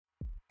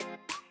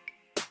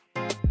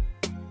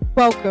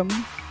Welcome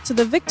to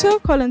the Victor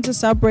Collins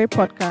Asabwe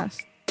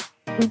podcast.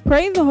 We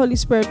pray the Holy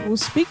Spirit will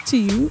speak to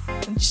you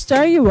and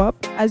stir you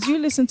up as you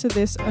listen to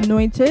this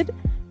anointed,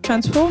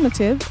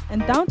 transformative,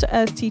 and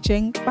down-to-earth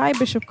teaching by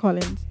Bishop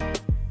Collins.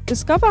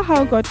 Discover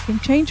how God can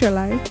change your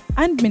life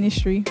and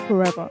ministry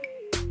forever.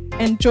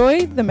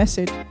 Enjoy the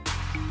message. Father,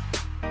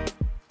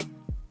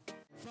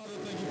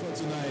 thank you for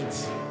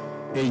tonight.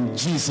 In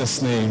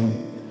Jesus'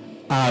 name,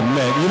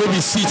 amen. You may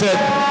be seated.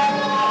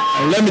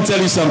 And let me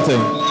tell you something.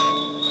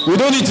 We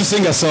don't need to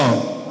sing a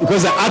song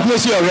because the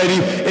atmosphere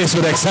already is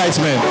with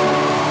excitement.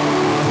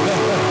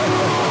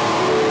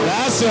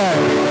 That's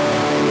right.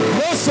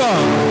 No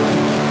song.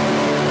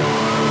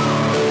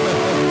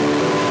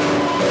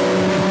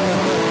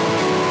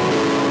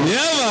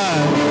 Yeah,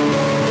 man.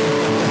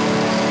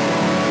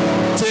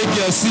 Take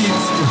your seat.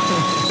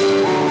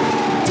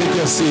 Take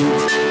your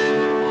seat.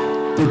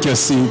 Take your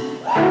seat.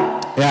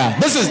 Yeah,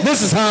 this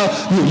is how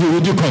you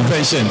do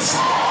conventions.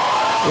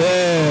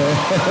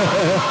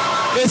 Yeah.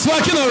 It's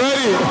working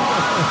already.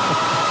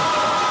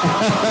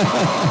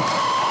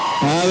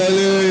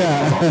 Hallelujah.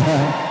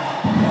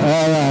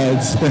 All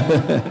right.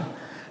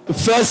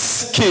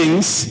 First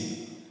Kings.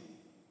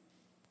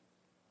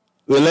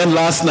 We learned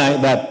last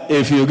night that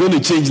if you're going to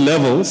change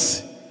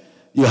levels,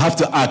 you have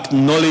to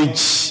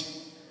acknowledge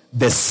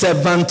the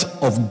servant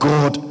of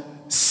God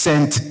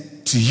sent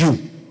to you.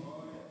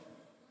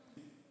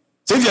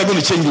 So if you're going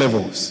to change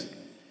levels,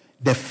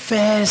 the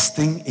first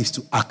thing is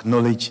to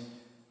acknowledge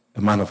a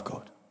man of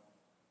God.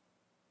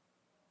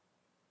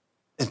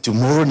 And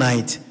tomorrow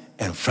night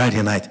and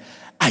Friday night,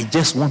 I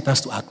just want us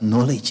to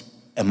acknowledge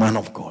a man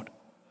of God.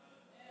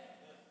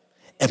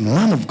 A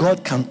man of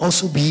God can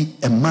also be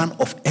a man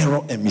of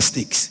error and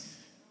mistakes.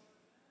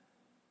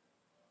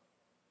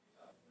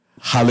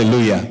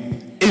 Hallelujah.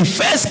 In 1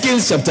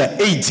 Kings chapter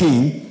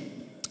 17,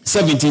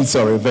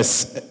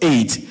 verse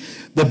 8,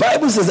 the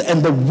Bible says,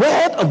 and the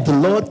word of the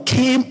Lord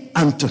came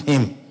unto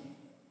him.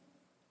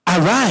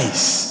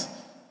 Arise,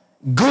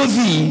 go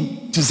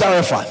thee to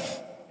Zarephath,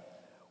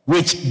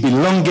 which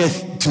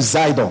belongeth to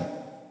Zidon,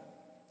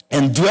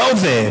 and dwell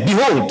there.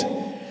 Behold,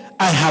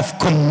 I have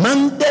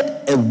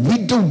commanded a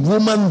widow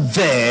woman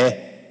there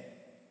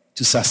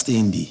to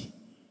sustain thee.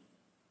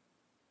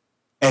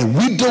 A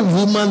widow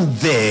woman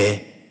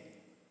there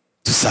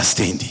to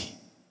sustain thee.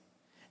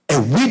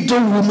 A widow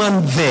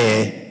woman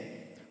there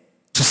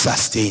to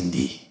sustain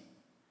thee.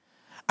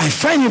 I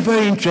find it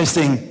very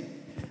interesting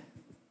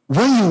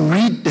when you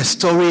read the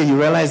story and you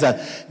realize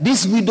that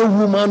this widow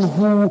woman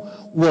who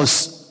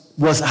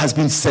has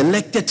been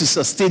selected to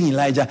sustain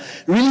Elijah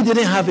really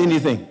didn't have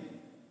anything.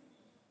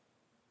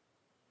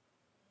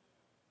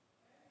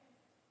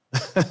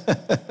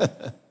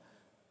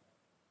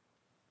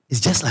 It's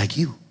just like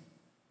you.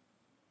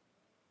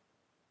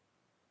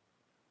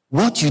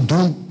 What you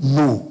don't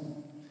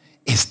know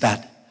is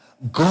that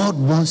God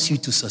wants you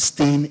to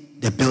sustain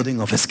the building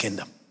of his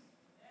kingdom.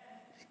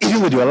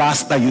 Even with your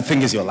last that you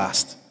think is your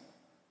last.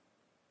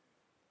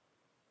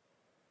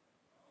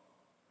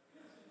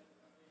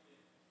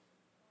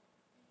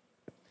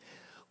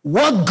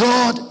 What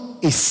God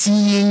is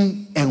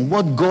seeing and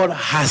what God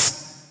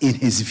has in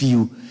his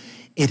view,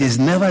 it is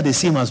never the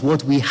same as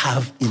what we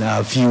have in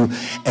our view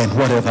and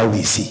whatever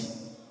we see.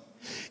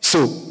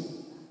 So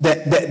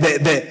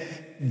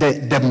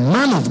the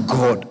man of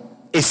God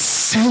is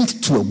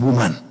sent to a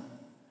woman.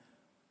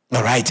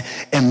 All right?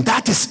 And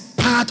that is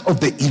part of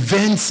the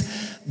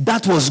events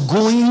that was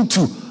going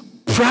to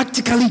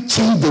practically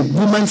change the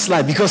woman's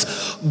life,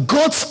 because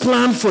God's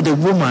plan for the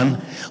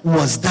woman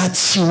was that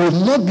she will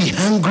not be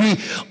hungry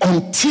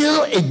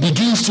until it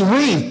begins to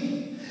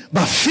rain.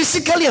 But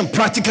physically and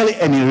practically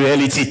and in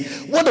reality,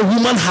 what the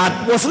woman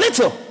had was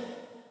little.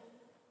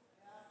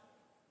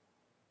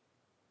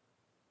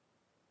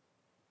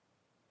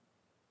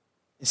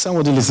 Is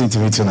somebody listening to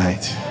me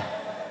tonight?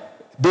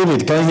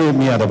 David, can you hear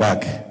me at the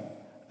back?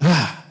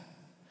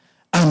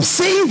 I'm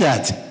saying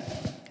that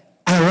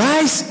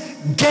arise,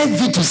 get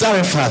thee to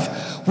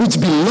Zarephath, which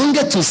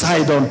belongeth to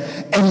Sidon,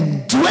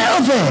 and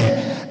dwell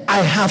there.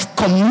 I have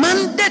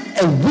commanded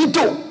a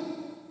widow,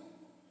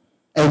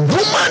 a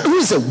woman who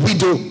is a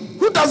widow,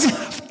 who doesn't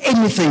have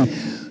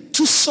anything,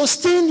 to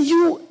sustain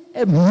you,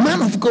 a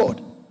man of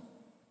God.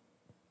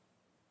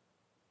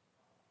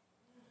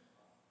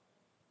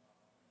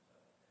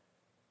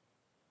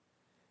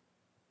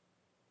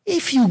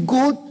 If you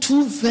go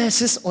 2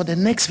 verses or the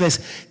next verse,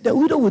 the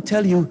widow will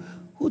tell you,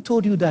 who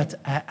told you that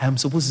I am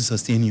supposed to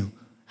sustain you?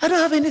 I don't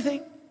have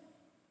anything.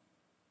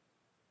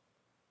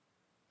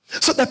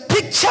 So the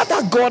picture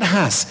that God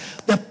has,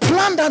 the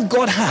plan that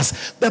God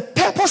has, the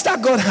purpose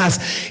that God has,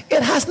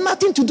 it has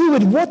nothing to do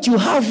with what you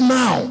have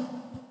now.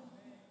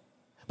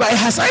 But it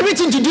has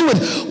everything to do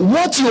with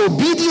what your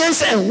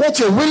obedience and what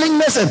your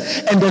willingness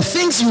and the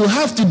things you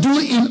have to do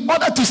in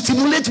order to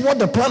stimulate what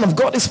the plan of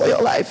God is for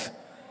your life.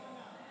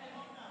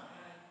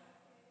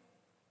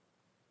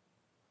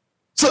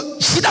 So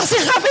she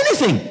doesn't have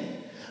anything.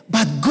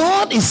 But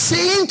God is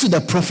saying to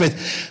the prophet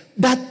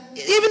that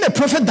even a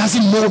prophet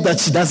doesn't know that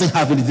she doesn't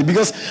have anything.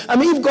 Because,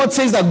 if God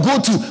says that go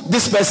to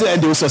this person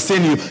and they will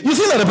sustain you, you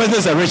think that the person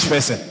is a rich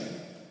person.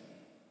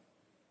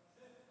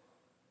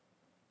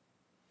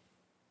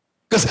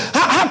 Because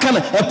how can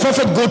a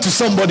prophet go to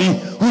somebody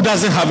who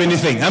doesn't have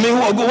anything?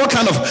 What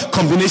kind of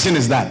combination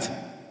is that?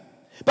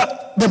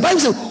 But the Bible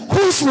says,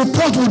 whose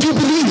report would you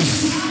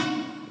believe?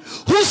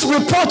 Whose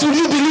report would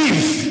you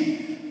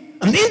believe?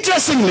 And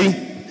interestingly,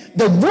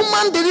 the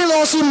woman didn't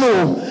also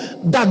know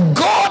that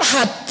God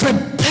had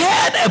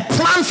prepared a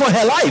plan for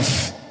her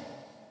life.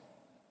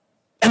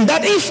 And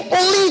that if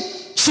only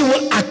she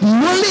will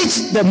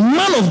acknowledge the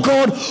man of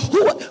God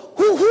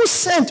who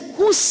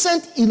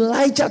sent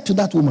Elijah to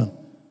that woman.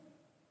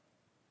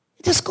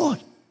 It is God.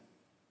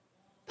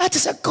 That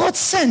is a God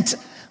sent.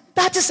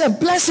 That is a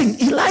blessing.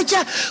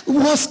 Elijah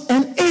was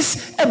and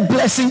is a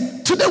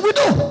blessing to the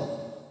widow.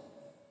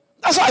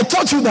 That's why I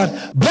taught you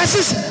that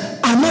blessings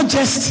are not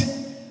just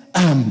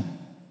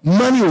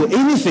money or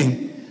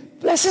anything.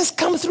 Blessings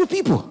come through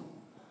people.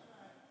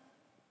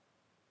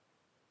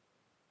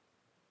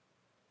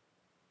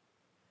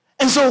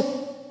 And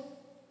so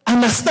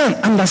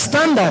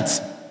understand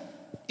that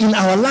in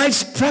our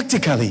lives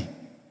practically,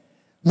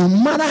 no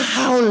matter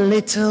how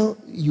little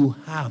you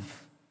have,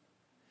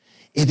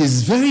 it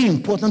is very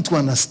important to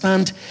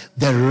understand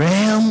the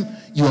realm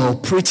you are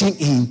operating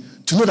in,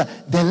 to know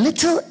that the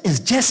little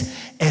is just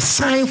a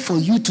sign for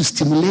you to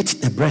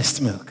stimulate the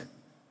breast milk.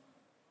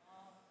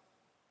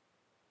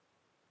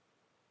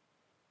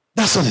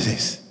 That's all it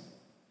is.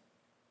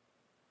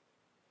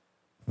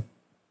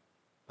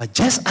 But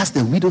just as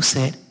the widow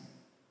said,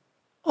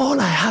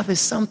 all I have is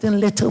something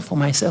little for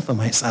myself and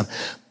my son.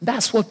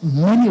 That's what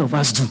many of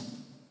us do.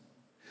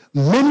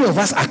 Many of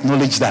us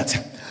acknowledge that.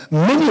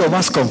 Many of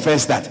us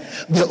confess that.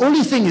 The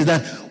only thing is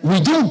that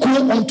we don't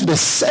go on to the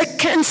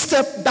second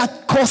step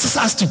that causes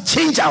us to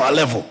change our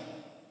level,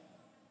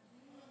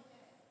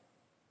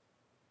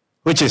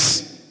 which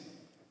is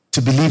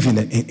to believe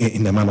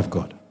in the man of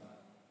God.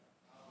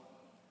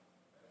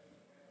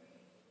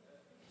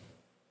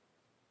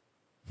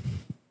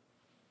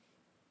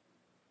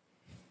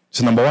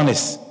 So number one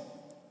is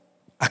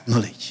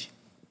acknowledge.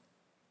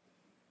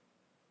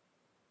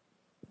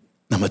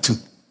 Number two,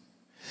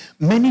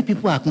 many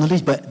people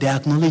acknowledge, but they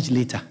acknowledge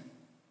later.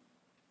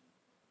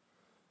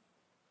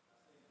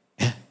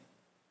 Yeah.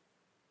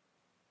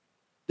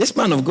 This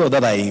man of God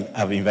that I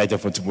have invited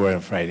for tomorrow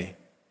and Friday,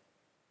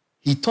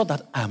 he thought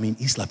that I'm in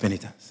Isla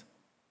Penitence.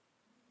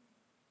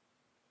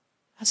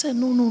 I said,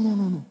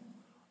 no.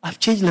 I've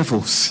changed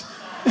levels.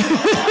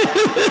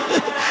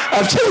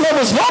 I've changed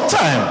levels long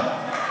time.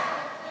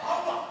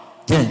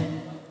 Yeah.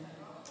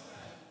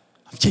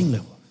 I've changed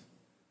levels.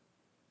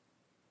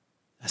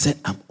 I said,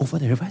 I'm over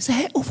the river. I said,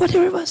 hey, over the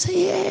river. I said,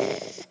 yeah.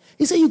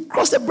 He said, you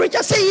cross the bridge.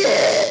 I said,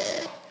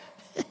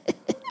 yeah.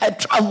 I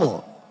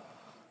travel.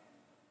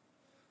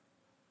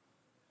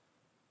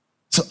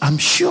 So I'm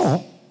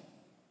sure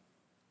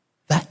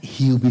that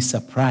he'll be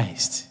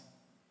surprised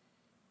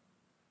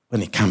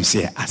when he comes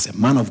here as a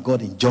man of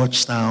God in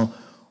Georgetown.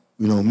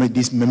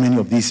 Many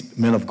of these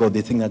men of God,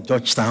 they think that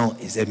Georgetown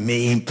is a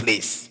main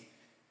place.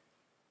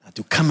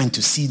 To come and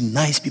to see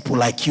nice people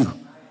like you,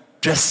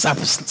 dress up,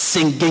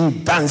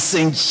 singing,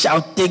 dancing,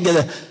 shouting.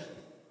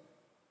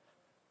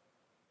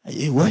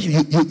 You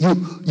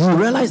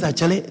realize that,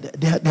 Charlie,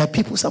 there are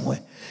people somewhere.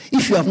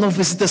 If you have not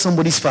visited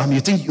somebody's farm, you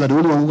think you are the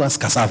only one who has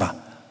cassava.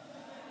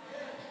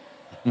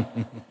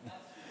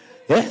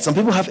 Yeah, some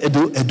people have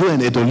edo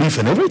and edo leaf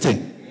and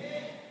everything,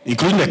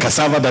 including the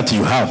cassava that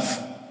you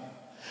have.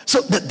 So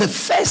the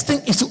first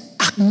thing is to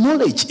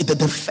acknowledge it,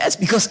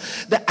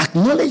 because the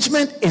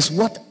acknowledgement is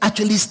what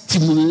actually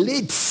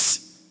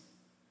stimulates.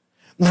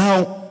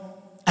 Now,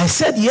 I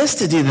said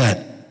yesterday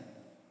that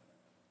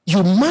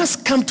you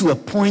must come to a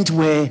point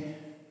where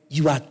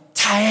you are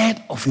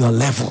tired of your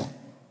level.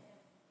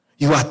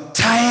 You are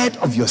tired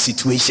of your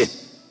situation.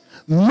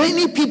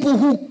 Many people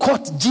who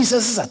caught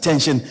Jesus'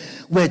 attention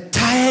were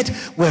tired,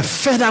 were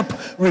fed up,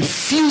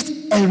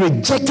 refused and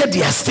rejected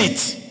their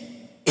state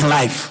in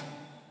life.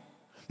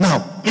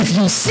 Now, if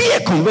you see a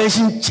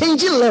conversion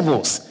changing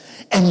levels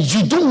and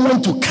you don't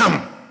want to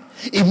come,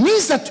 it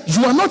means that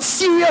you are not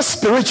serious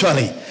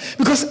spiritually.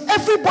 Because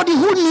everybody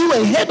who knew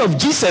and heard of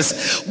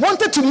Jesus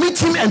wanted to meet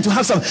him and to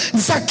have some.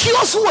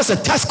 Zacchaeus, who was a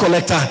tax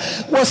collector,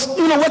 was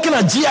working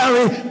at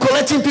GRA,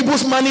 collecting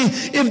people's money.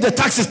 If the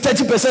tax is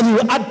 30%, he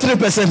will add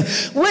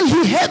 3%. When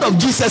he heard of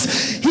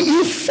Jesus,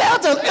 he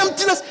felt an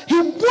emptiness. He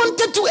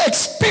wanted to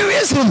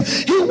experience him.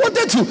 He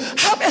wanted to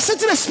have a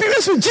certain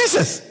experience with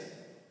Jesus.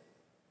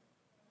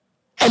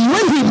 And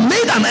when he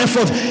made an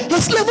effort,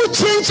 his level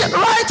changed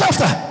right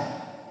after.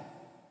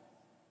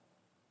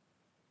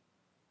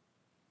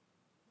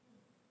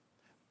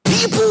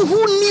 People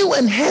who knew saw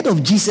and heard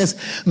of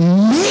Jesus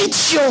made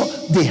sure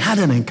they had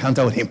an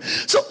encounter with him.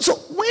 So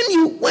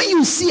when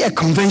you see a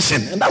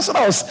convention, and that's what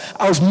I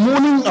was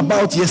moaning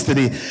about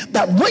yesterday,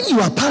 that when you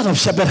are part of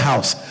Shepherd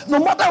House, no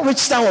matter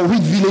which town or which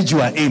village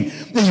you are in,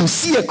 then you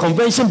see a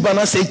convention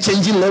banner say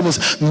changing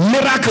levels,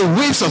 miracle,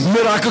 waves of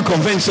miracle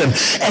convention,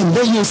 and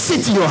then you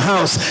sit in your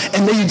house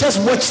and then you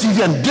just watch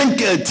TV and drink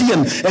tea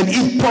and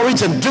eat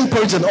porridge and drink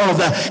porridge and all of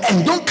that,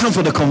 and don't come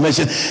for the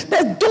convention.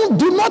 Then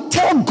do not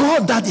tell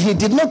God that he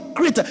did not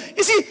create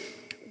you see,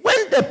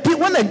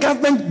 when the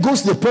government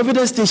goes to the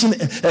Providence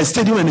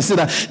Stadium and they say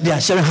that they are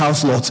sharing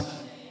house lots,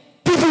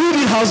 people who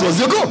need house lots,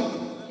 they go.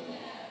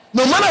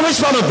 No matter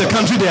which part of the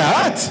country they are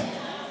at.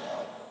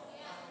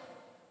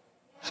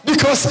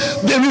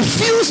 Because they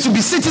refuse to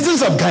be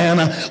citizens of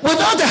Guyana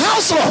without a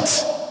house lot.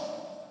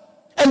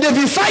 And they've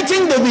been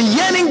fighting, they've been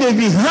yearning, they've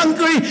been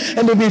hungry,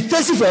 and they've been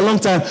thirsty for a long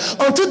time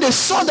until they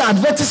saw the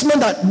advertisement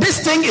that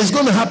this thing is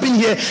going to happen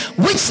here,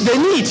 which they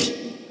need.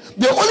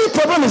 The only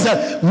problem is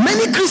that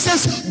many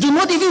Christians do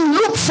not even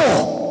look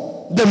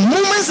for the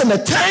moments and the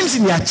times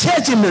in their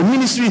church, in their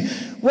ministry,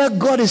 where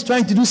God is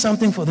trying to do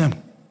something for them.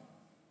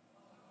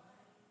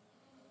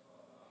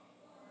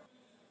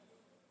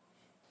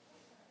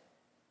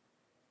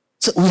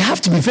 So we have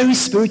to be very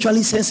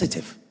spiritually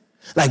sensitive.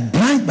 Like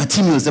blind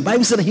Bartimaeus, the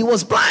Bible said that he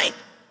was blind.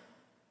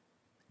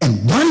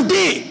 And one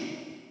day,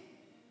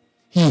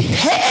 he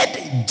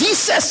heard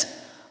Jesus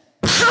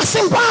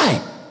passing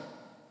by.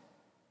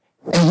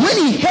 And when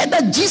he heard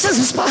that Jesus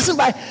is passing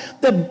by,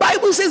 the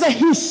Bible says that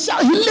he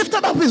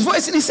lifted up his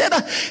voice and he said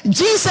that,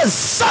 Jesus,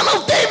 Son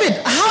of David,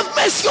 have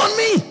mercy on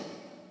me.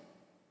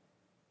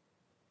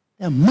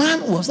 The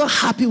man was not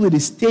happy with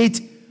his state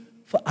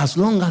for as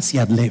long as he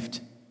had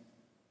lived.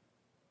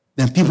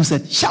 Then people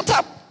said, shut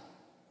up,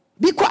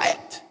 be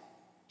quiet,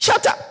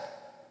 shut up,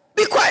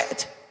 be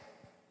quiet.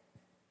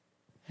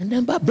 And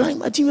then blind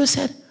Bartimaeus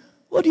said,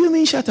 what do you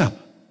mean shut up?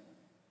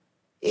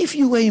 If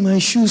you were in my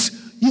shoes,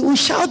 you will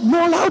shout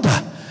more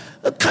louder.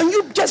 Can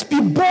you just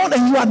be born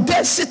and you are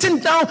there sitting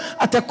down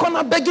at a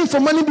corner begging for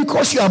money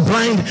because you are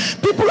blind?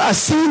 People are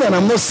seeing and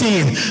I'm not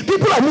seeing.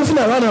 People are moving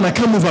around and I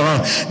can't move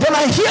around. Then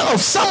I hear of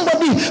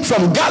somebody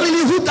from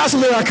Galilee who does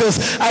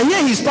miracles. I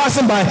hear he's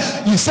passing by.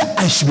 You say,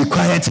 I should be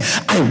quiet.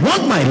 I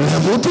want my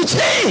level to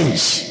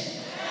change.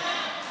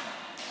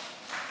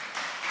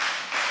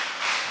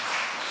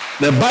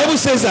 The Bible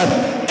says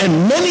that,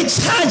 and many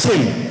charged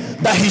him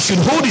that he should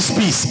hold his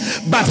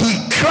peace, but he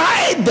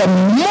cried the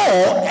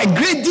more a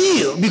great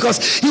deal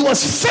because he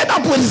was fed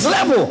up with his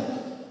level.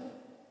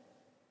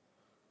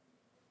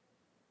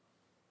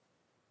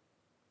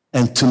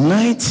 And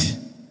tonight,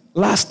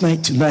 last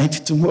night, tonight,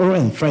 tomorrow,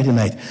 and Friday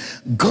night,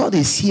 God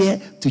is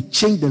here to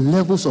change the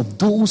levels of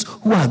those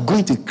who are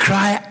going to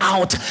cry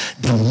out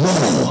the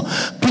more.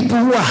 People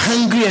who are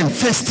hungry and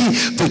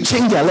thirsty to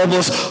change their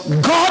levels.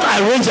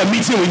 God arrange a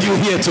meeting with you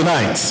here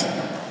tonight.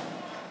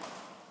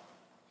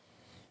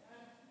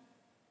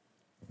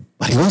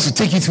 But he wants to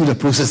take you through the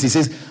process. He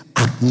says,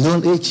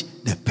 acknowledge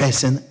the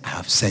person I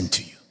have sent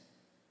to you.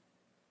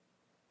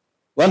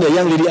 One day a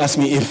young lady asked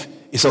me if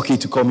it's okay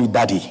to call me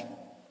daddy.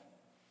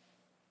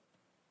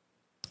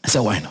 I said,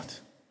 why not?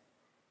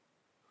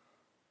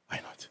 Why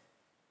not?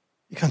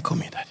 You can call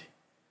me daddy.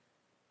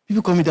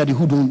 People call me daddy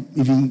who don't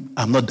even,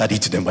 I'm not daddy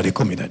to them, but they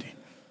call me daddy.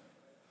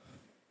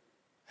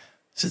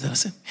 So I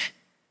said,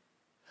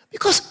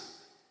 because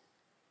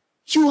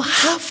you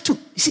have to,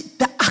 you see,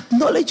 the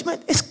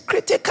acknowledgement is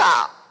critical.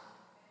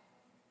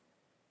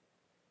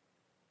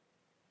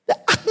 The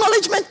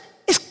acknowledgement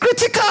is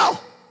critical.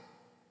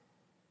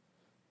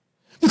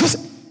 Because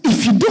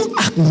if you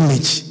don't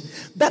acknowledge,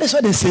 that is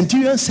why the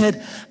centurion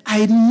said,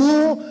 I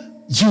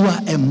know you are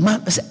a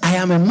man. I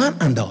am a man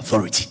under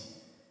authority.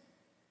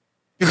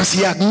 Because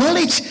he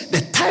acknowledged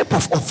the type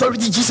of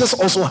authority Jesus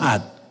also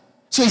had.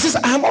 So he says,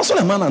 I am also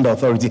a man under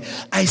authority.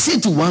 I say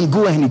to one,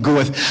 go and he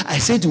goeth. I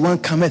say to one,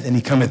 cometh and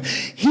he cometh.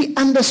 He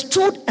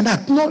understood and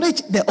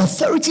acknowledged the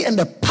authority and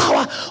the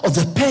power of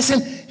the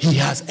person he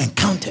has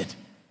encountered.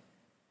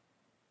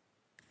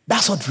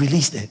 That's what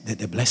released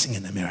the blessing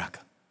and the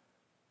miracle.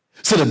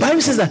 So the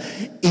Bible says that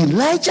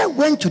Elijah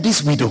went to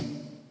this widow.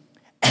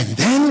 And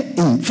then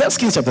in 1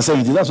 Kings chapter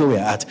 17, that's where we are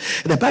at.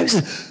 The Bible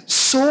says,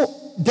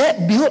 so there,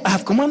 behold, I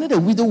have commanded a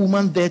widow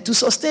woman there to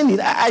sustain it.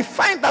 I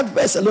find that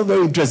verse a lot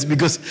very interesting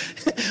because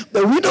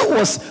the widow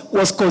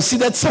was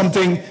considered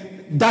something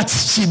that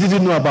she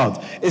didn't know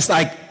about. It's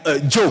like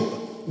Job.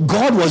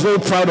 God was very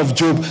proud of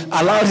Job,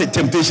 allowed his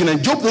temptation,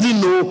 and Job didn't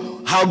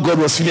know how God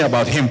was feeling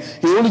about him.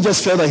 He only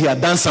just felt that he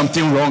had done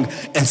something wrong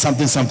and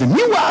something.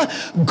 Meanwhile,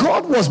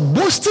 God was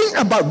boasting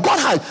about, God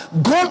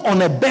had gone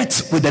on a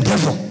bet with the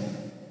devil.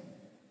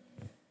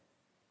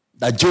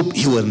 That Job,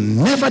 he will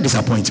never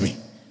disappoint me.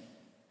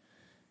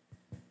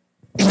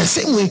 In the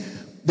same way,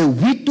 the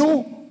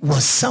widow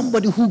was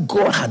somebody who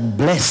God had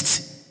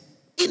blessed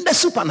in the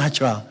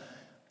supernatural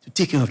to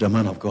take care of the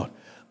man of God.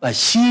 but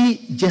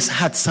she just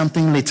had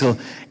something little,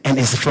 and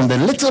it's from the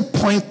little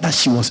point that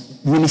she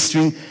was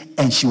ministering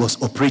and she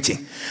was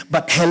operating.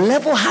 But her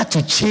level had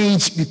to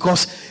change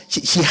because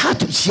she had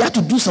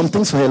to do some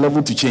things for her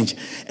level to change.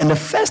 And the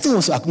first thing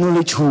was to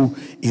acknowledge who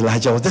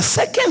Elijah was. The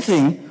second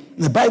thing,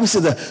 the Bible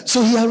says that,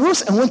 so he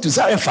arose and went to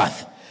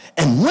Zarephath.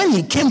 And when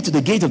he came to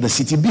the gate of the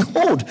city,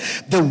 behold,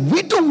 the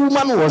widow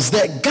woman was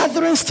there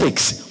gathering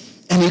sticks.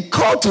 And he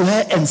called to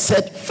her and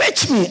said,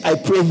 fetch me, I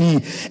pray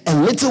thee, a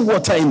little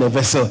water in the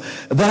vessel,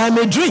 that I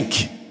may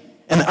drink.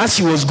 And as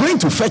she was going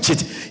to fetch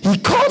it, he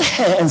called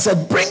her and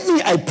said, bring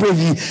me, I pray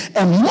thee,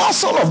 a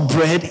morsel of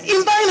bread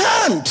in thine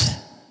hand.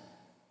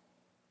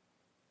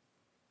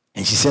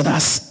 And she said,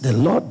 as the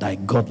Lord thy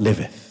God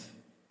liveth.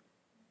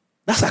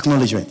 That's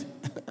acknowledgement.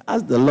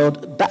 As the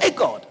Lord thy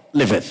God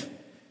liveth.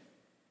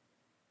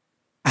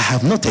 I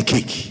have not a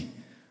cake,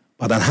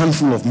 but a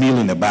handful of meal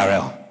in a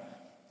barrel,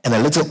 and a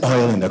little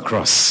oil in the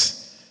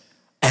cross.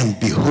 And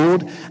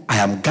behold, I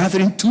am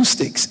gathering 2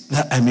 sticks,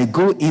 that I may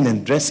go in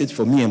and dress it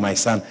for me and my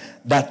son,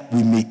 that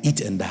we may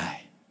eat and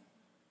die.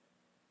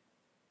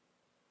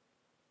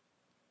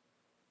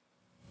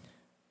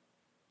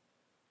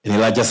 And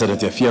Elijah said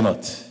unto her, fear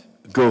not,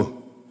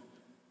 go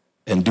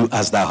and do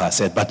as thou hast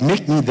said, but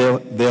make me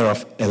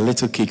thereof a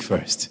little cake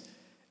first,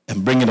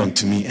 and bring it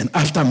unto me, and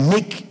after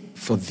make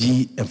for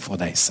thee and for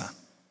thy son.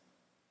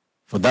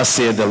 For thus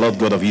saith the Lord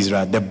God of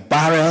Israel, the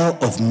barrel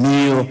of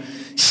meal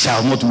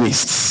shall not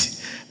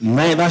waste,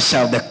 neither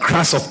shall the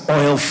cruse of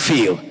oil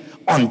fail,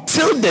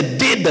 until the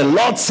day the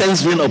Lord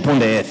sends rain upon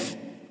the earth.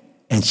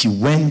 And she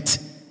went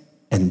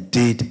and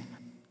did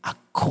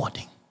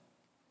according.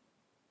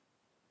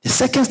 The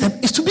second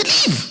step is to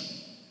believe.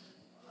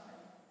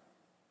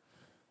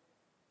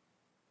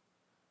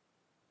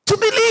 To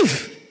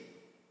believe.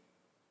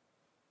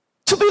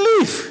 To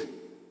believe.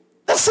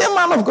 The same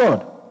man of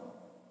God.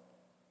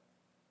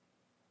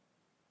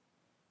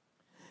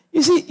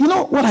 You see, you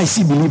know what I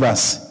see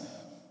believers?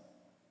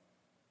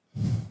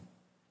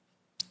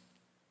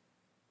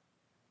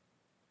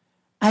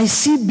 I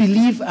see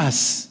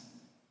believers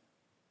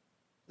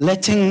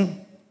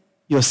letting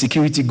your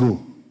security go.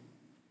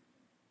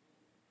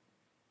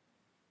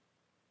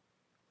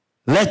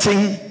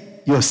 Letting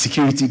your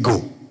security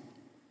go.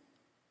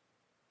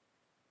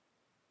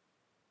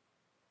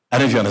 I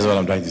don't know if you understand what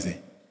I'm trying to say.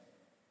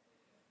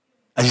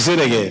 I should say it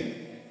again.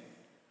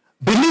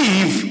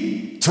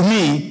 Believe, to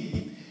me,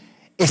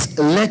 is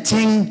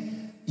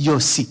letting your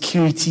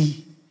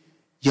security,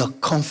 your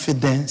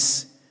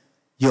confidence,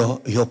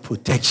 your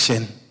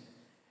protection,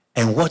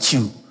 and what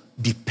you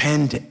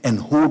depend and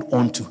hold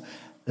on to,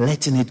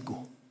 letting it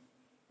go.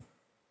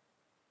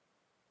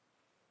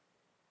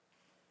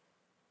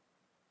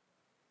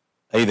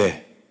 Are you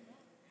there?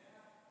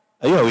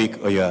 Are you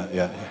awake? Or you are?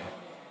 Yeah.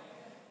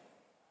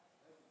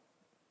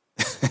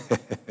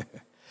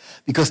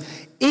 Because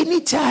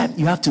anytime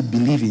you have to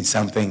believe in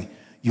something,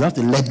 you have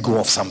to let go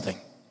of something.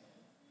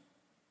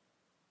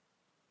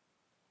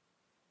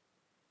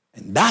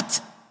 And that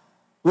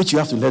which you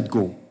have to let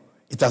go,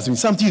 it has been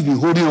something you've been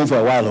holding on for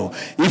a while. Or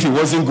if it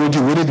wasn't good,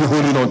 you wouldn't be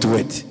holding on to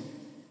it.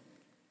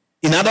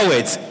 In other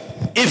words,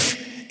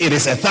 if it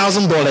is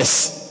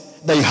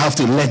 $1,000 that you have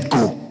to let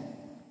go,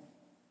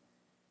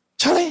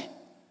 Charlie,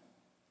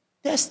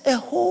 there's a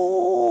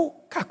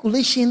whole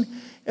calculation,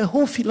 a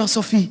whole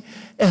philosophy,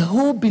 a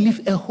whole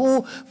belief, a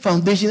whole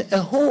foundation, a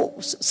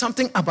whole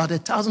something about the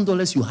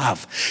 $1,000 you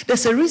have.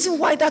 There's a reason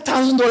why that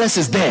 $1,000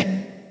 is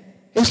there.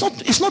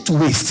 It's not to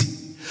waste.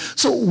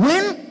 So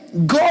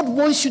when God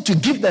wants you to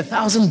give the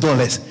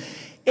 $1,000,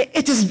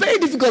 it is very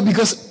difficult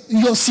because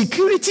your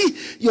security,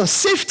 your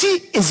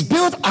safety is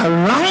built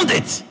around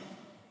it.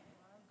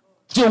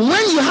 So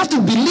when you have to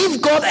believe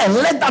God and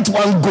let that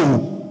one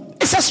go,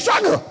 it's a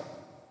struggle.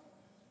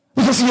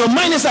 Because in your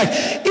mind, it's like,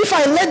 if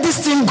I let this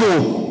thing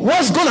go,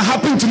 what's going to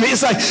happen to me?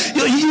 It's like,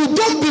 you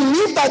don't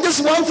believe that this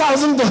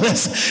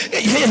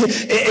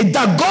 $1,000,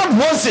 that God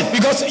wants it,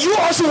 because you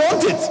also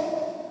want it.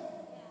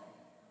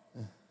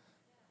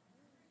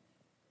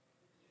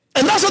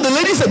 And that's what the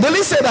lady said. The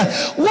lady said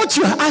that, what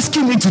you're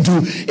asking me to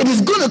do, it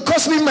is going to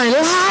cost me my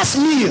last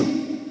meal.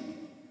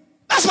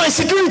 That's my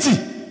security.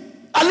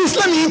 At least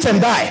let me eat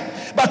and die.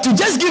 But to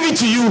just give it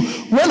to you,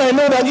 when I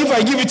know that if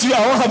I give it to you,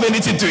 I won't have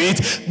anything to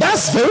eat,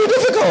 that's very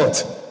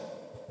difficult.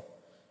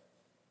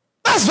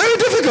 That's very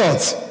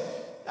difficult.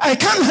 I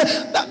can't.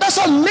 That's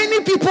why many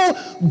people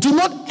do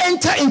not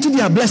enter into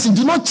their blessing,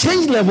 do not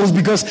change levels,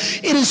 because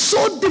it is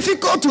so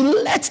difficult to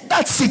let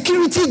that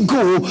security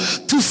go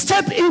to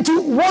step into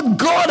what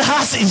God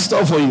has in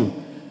store for you.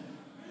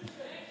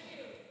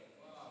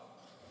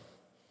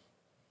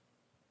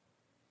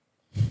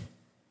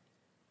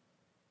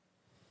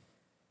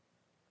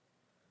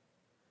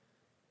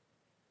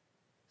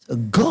 So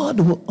God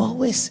will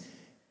always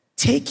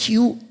take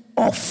you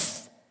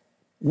off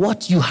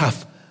what you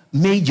have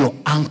made your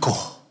anchor,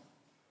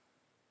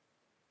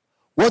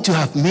 what you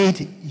have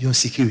made your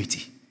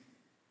security.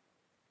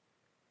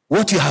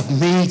 what you have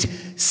made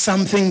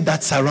something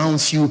that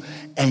surrounds you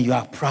and you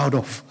are proud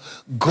of,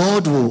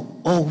 God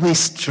will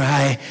always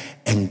try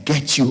and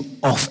get you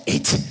off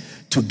it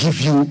to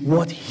give you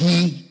what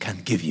he can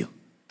give you.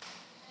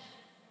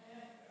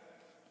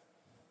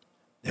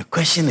 The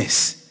question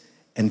is,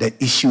 and the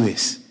issue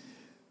is,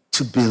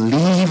 to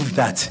believe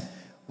that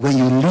when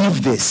you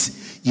leave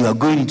this, you are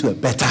going into a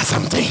better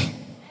something.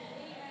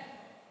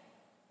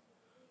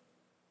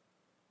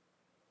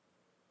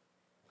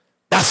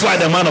 That's why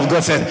the man of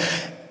God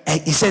said,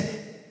 he said,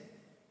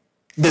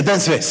 the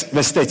next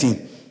verse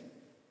 13,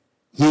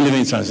 New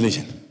Living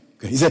Translation.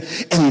 Okay. He said,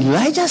 and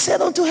Elijah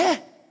said unto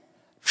her,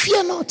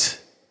 fear not,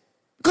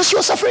 because she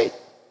was afraid.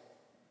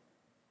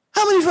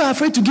 How many of you are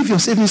afraid to give your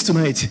savings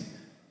tonight?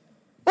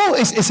 Oh,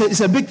 it's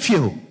a big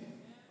fear.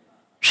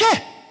 Sure.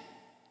 I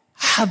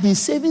have been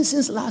saving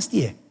since last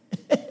year.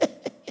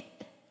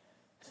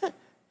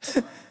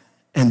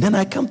 And then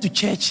I come to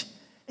church,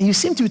 and you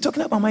seem to be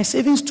talking about my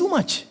savings too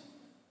much.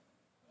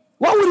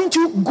 Why wouldn't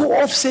you go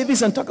off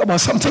savings and talk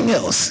about something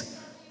else?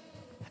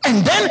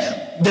 And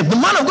then the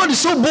man of God is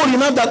so bold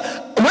enough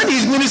that when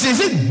he's ministering,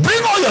 he says,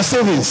 bring all your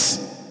savings.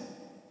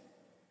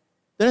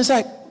 Then it's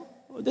like,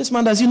 this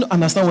man doesn't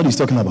understand what he's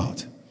talking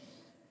about.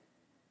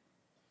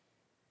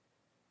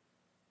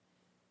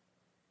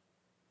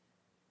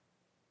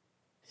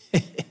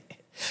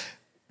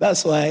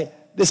 That's why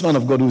this man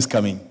of God who's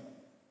coming,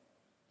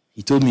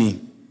 he told me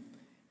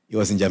he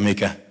was in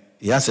Jamaica.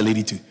 He asked a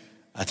lady to,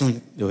 I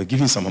think they were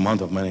giving some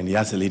amount of money, and he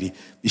asked the lady,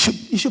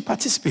 you should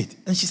participate.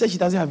 And she said she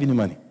doesn't have any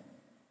money.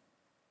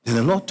 Then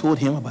the Lord told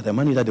him about the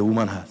money that the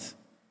woman has.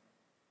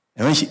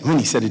 And when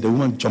he said it, the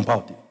woman jumped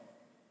out.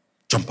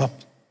 Jump up.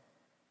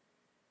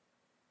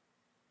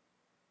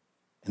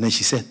 And then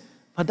she said,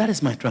 but that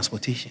is my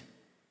transportation.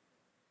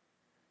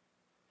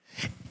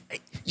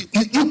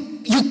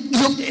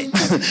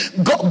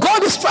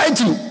 God is trying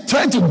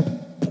to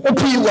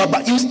open you up,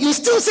 but you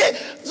still say,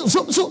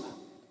 so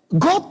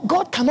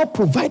God cannot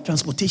provide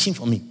transportation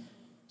for me.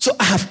 So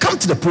I have come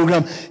to the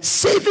program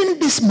saving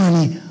this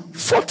money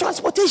for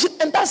transportation,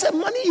 and that's the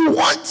money you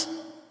want.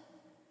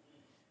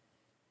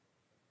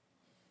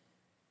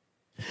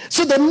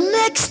 So the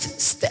next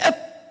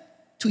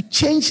step to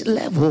change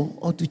level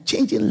or to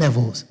change in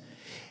levels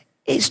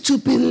is to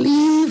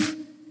believe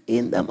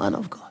in the man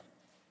of God.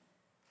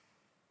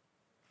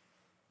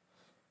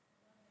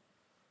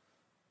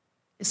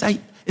 It's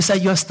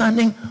like you're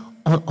standing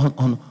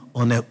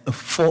on a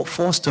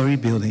four-story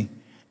building,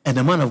 and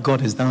the man of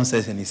God is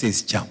downstairs and he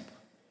says, jump.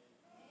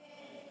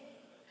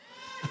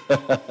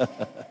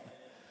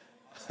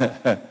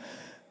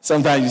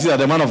 Sometimes you see that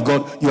the man of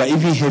God, you are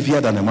even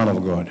heavier than the man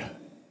of God.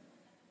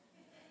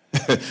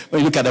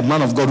 When you look at the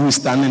man of God who is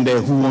standing there,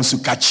 who wants to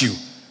catch you,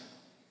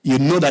 you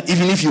know that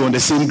even if you're on the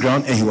same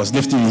ground and he was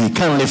lifting you, he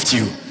can't lift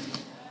you.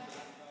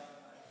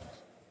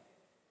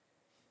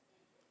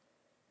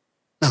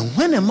 Now,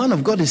 when a man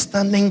of God is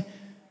standing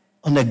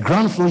on the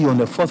ground floor, you're on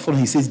the fourth floor,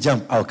 and he says,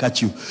 jump, I'll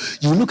catch you.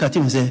 You look at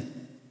him and say,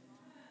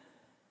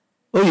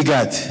 oh, you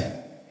got?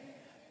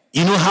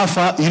 You know how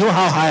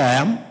high I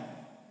am?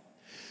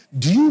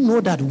 Do you know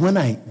that when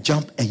I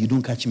jump and you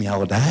don't catch me, I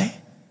will die?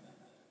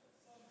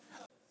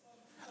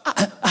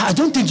 I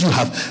don't think you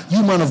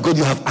man of God,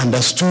 you have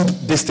understood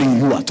this thing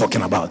you are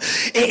talking about.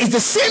 It's the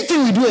same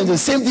thing we do, and the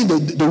same thing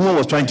the woman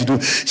was trying to do.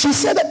 She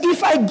said that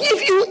if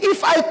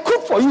I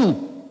cook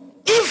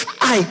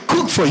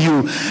for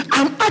you,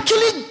 I'm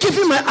actually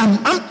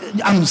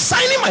I'm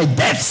signing my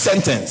death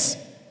sentence.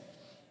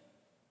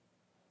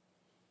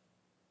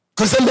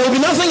 Because then there will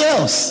be nothing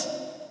else.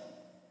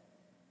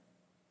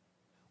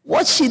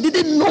 What she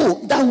didn't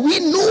know, that we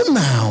know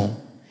now,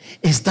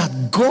 is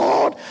that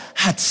God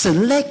had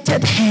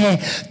selected her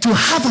to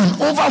have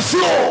an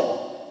overflow.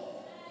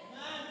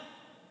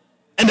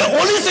 And the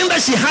only thing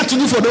that she had to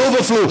do for the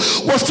overflow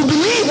was to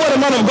believe what the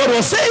man of God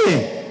was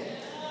saying.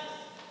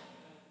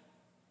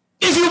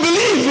 If you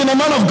believe in a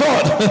man of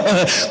God,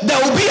 there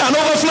will be an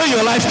overflow in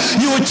your life.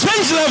 You will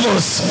change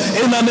levels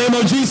in the name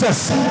of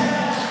Jesus.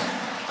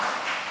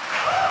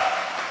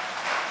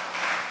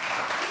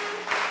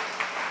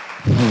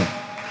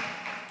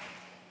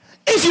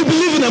 If you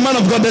believe in a man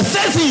of God, the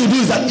third thing you do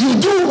is that you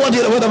do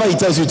whatever he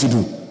tells you to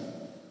do.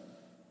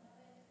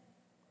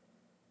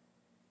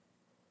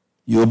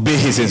 You obey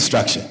his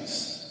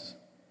instructions.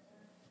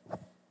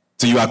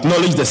 So you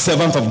acknowledge the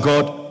servant of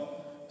God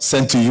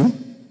sent to you.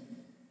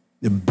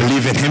 You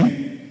believe in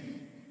him,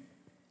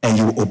 and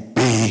you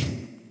obey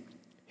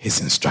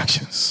his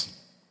instructions.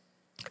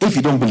 If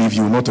you don't believe,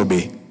 you will not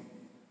obey.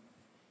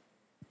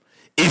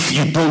 If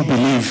you don't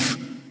believe,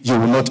 you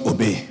will not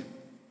obey.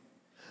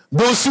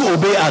 Those who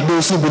obey are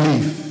those who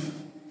believe.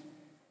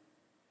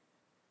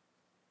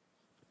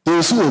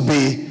 Those who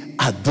obey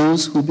are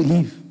those who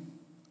believe.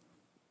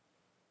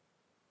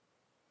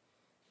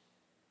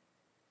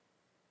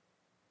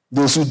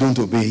 Those who don't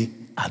obey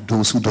are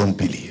those who don't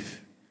believe.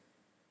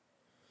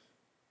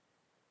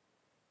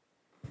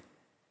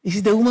 You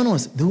see, the woman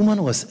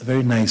was a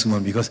very nice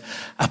woman, because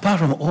apart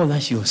from all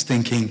that she was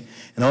thinking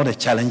and all the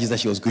challenges that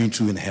she was going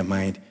through in her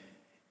mind,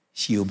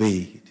 she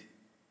obeyed.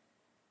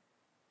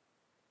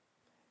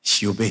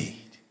 she obeyed.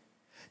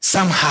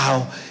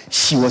 Somehow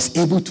she was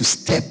able to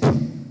step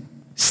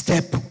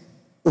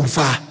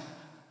over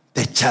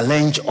the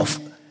challenge of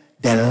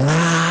the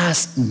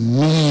last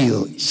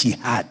meal she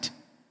had.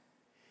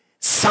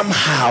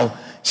 Somehow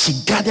she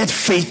gathered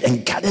faith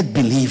and gathered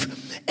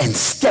belief and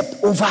stepped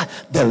over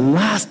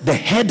the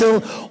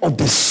hurdle of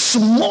the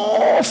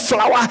small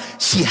flour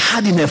she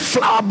had in a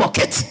flour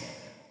bucket,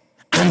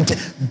 and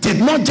did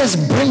not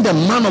just bring the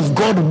man of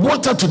God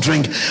water to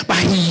drink, but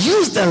he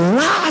used the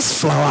last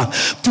flour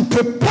to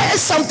prepare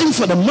something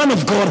for the man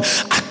of God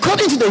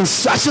according to the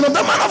instruction of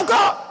the man of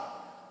God.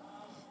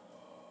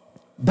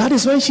 That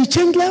is when she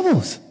changed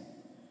levels.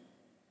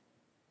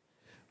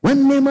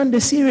 When Naaman the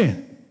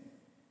Syrian,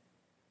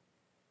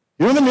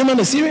 you remember Naaman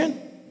the Syrian?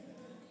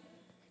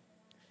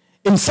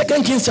 In 2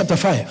 Kings chapter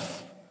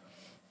 5,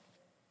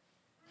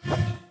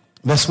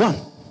 verse 1.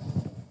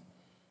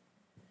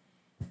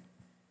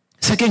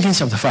 2 Kings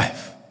chapter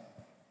 5.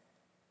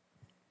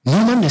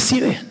 Naaman the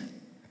Syrian.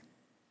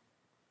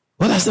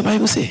 What does the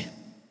Bible say?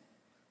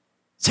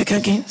 2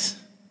 Kings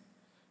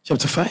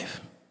chapter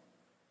 5.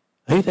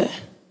 Are you there?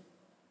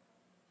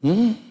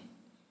 You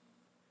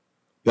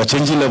are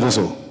changing levels,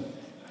 so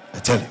I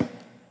tell you.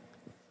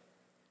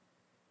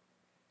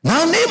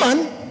 Now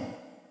Naaman,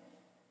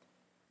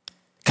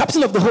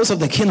 captain of the host of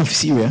the king of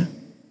Syria,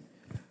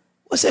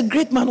 was a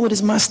great man with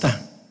his master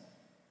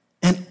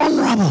and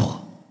honorable,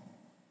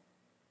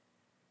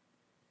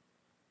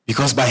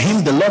 because by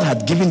him the Lord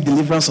had given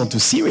deliverance unto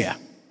Syria.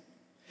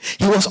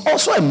 He was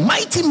also a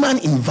mighty man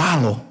in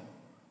valor,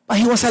 but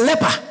he was a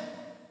leper.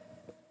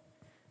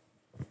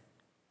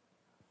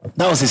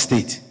 That was his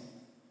state.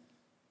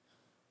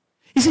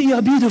 You see, you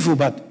are beautiful,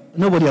 but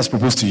nobody has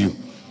proposed to you.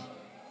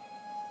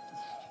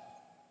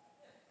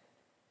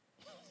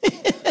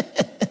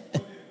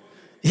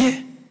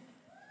 Yeah.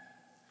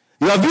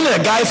 You have been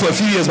a guy for a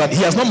few years, but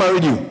he has not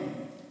married you.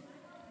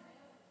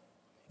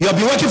 You have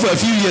been working for a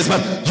few years, but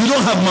you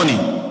don't have money.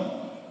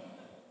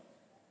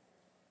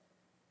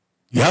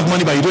 You have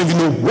money, but you don't even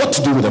know what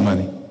to do with the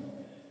money.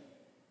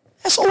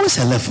 There's always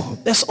a level.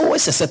 There's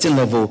always a certain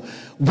level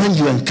when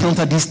you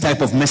encounter these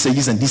type of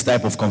messages and these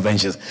type of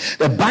conventions.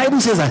 The Bible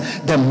says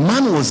that the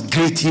man was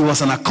great. He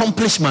was an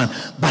accomplished man,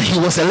 but he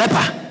was a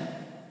leper.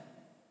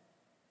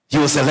 He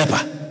was a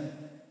leper.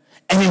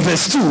 And in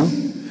verse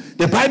 2,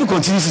 the Bible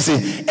continues to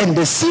say, and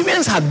the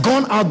Syrians had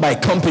gone out by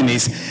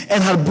companies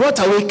and had brought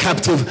away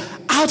captive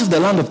out of the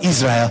land of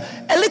Israel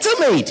a little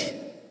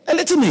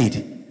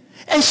maid.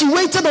 And she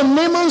waited on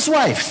Naaman's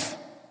wife.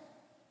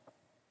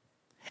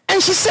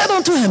 And she said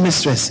unto her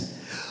mistress,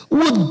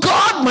 would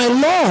God my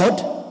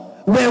Lord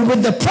were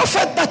with the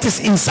prophet that is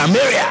in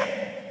Samaria.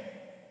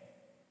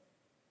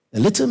 The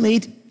little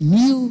maid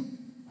knew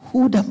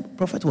who the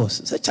prophet was.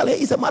 She said,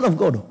 Charlie is a man of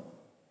God.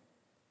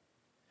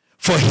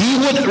 For he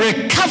would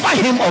recover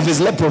him of his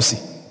leprosy.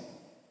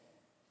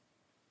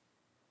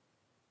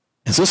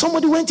 And so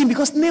somebody went in,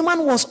 because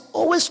Naaman was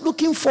always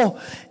looking for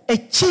a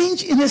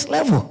change in his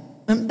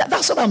level. And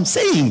that's what I'm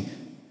saying.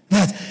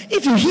 That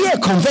if you hear a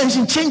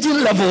convention changing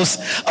levels,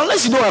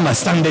 unless you don't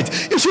understand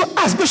it, you should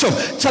ask Bishop,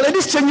 Charlie,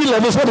 this changing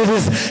levels, what it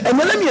is? And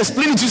then let me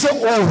explain it to you. Say,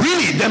 oh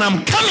really? Then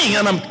I'm coming,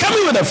 and I'm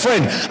coming with a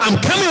friend. I'm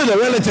coming with a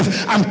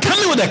relative. I'm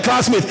coming with a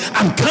classmate.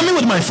 I'm coming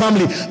with my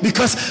family,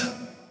 because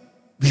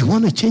we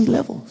want to change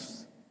levels.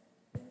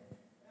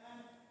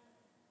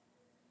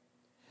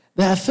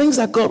 There are things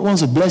that God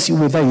wants to bless you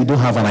with that you don't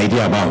have an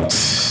idea about.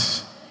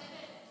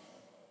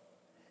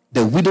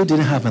 The widow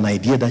didn't have an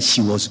idea that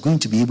she was going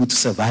to be able to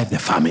survive the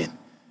famine.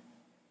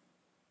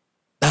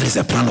 That is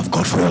the plan of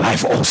God for your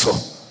life also.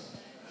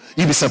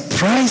 You'll be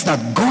surprised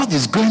that God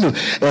is going to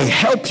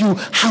help you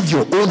have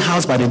your own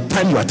house by the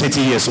time you are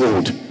 30 years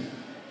old.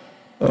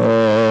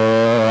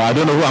 I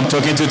don't know who I'm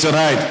talking to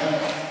tonight.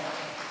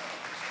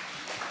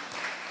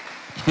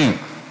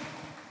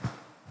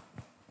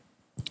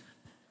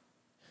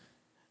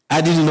 I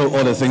didn't know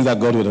all the things that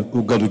God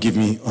would give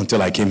me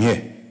until I came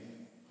here.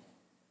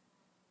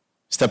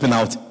 Stepping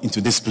out into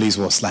this place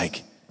was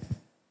like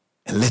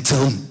a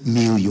little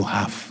meal you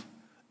have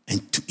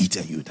and to eat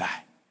and you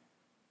die.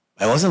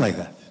 But it wasn't like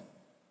that.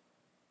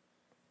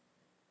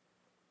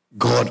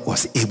 God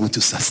was able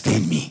to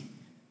sustain me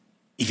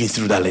even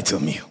through that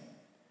little meal.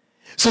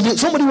 So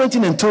somebody went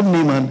in and told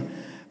Naaman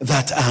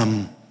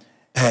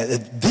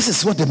that this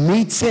is what the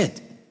maid said,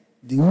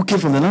 who came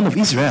from the land of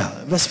Israel.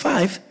 Verse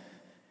 5,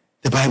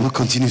 the Bible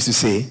continues to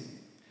say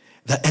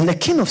that, and the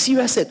king of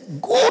Syria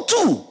said,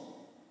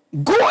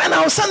 go and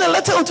I'll send a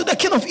letter unto the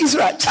king of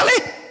Israel.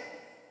 Charlie,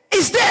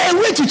 is there a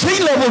way to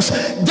change levels?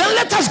 Then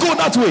let us go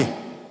that way.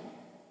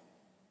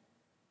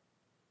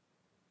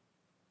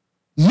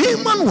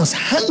 Naaman was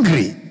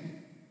hungry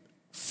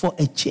for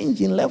a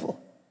change in level.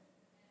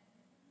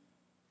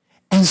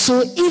 And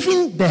so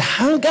even the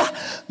hunger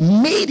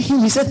made him,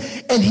 he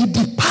said, and he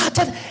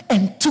departed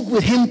and took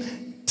with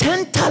him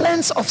 10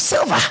 talents of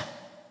silver.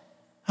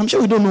 I'm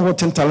sure we don't know what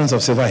 10 talents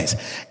of silver is.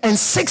 And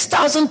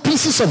 6,000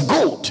 pieces of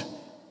gold.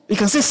 You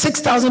can say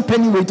 6,000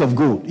 penny weight of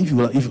gold, if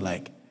you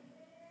like.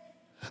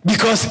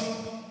 Because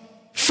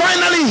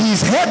Finally,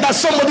 he's heard that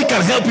somebody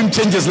can help him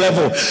change his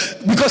level.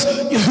 Because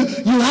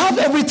you have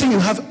everything you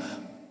have,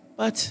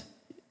 but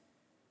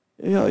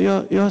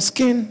your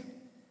skin,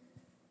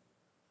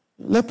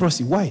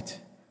 leprosy, white.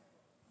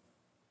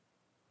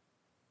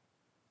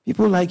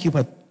 People like you,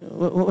 but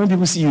when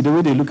people see you, the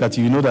way they look at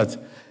you, you know that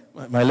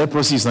my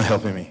leprosy is not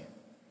helping me.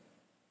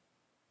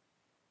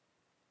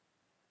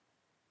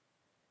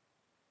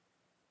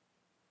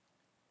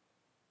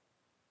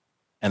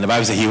 And the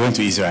Bible says he went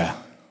to Israel.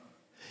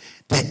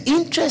 The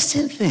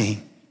interesting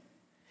thing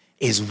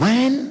is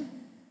when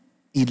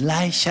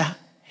Elisha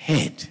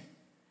heard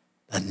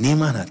that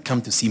Naaman had come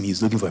to see him, he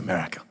was looking for a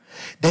miracle.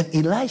 Then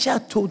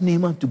Elisha told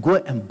Naaman to go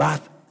and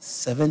bath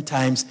 7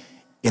 times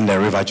in the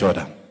river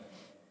Jordan.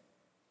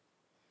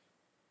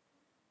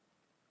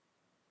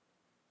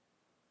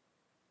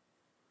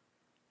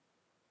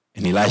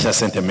 And Elisha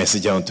sent a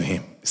messenger unto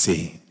him,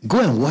 saying, go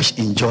and wash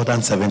in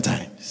Jordan 7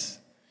 times,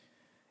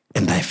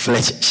 and thy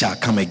flesh shall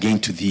come again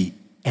to thee,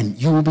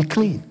 and you will be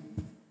clean.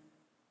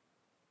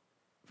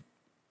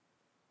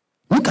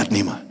 Look at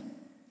Naaman.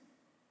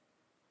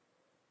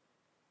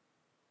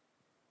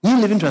 New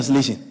Living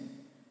Translation.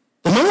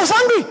 The man was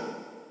hungry.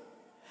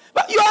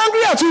 But you're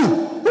hungry at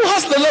who? Who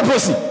has the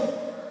leprosy?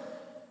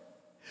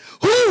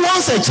 Who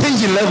wants a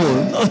change in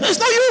level? It's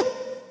not you.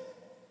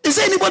 Is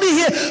there anybody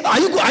here? Are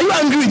you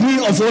angry with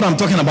me of what I'm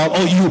talking about?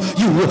 Or you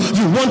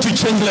want to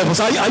change levels?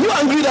 Are you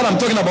angry that I'm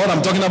talking about what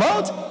I'm talking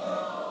about?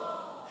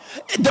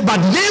 But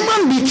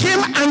Naaman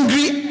became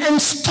angry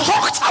and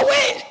stalked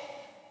away.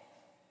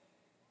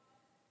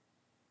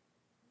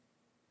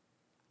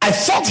 I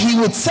thought he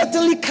would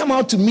certainly come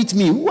out to meet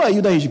me. Who are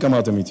you that he should come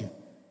out to meet you?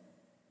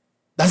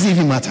 Doesn't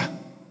even matter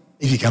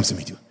if he comes to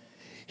meet you.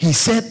 He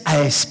said,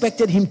 I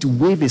expected him to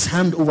wave his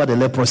hand over the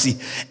leprosy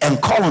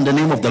and call on the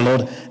name of the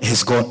Lord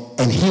his God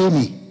and heal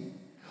me.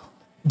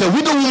 The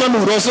widow woman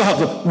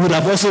would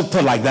have also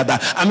thought like that.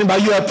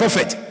 But you're a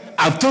prophet.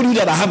 I've told you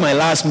that I have my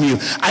last meal.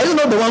 Are you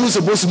not the one who's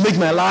supposed to make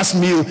my last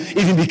meal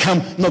even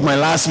become not my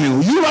last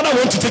meal? You rather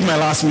want to take my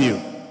last meal.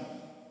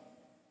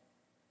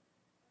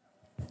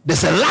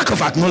 There's a lack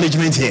of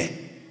acknowledgement here.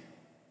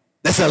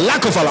 There's a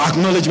lack of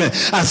acknowledgement.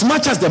 As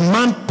much as the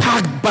man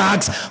packed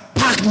bags,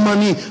 packed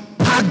money,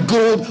 packed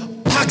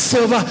gold, packed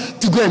silver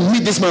to go and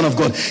meet this man of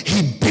God,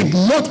 he did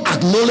not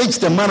acknowledge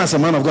the man as a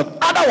man of God.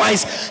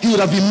 Otherwise, he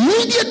would have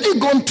immediately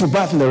gone to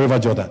bath in the river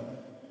Jordan.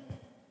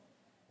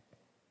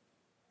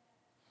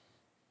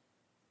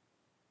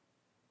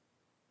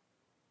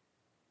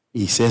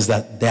 He says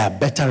that there are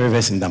better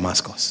rivers in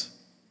Damascus.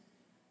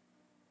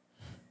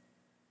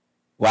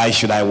 Why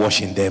should I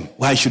wash in them?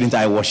 Why shouldn't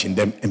I wash in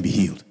them and be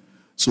healed?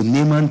 So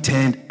Naaman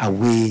turned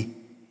away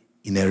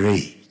in a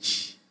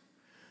rage.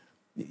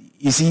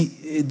 You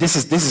see, this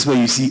is where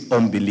you see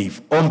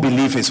unbelief.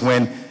 Unbelief is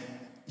when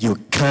you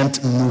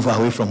can't move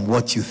away from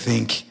what you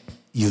think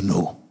you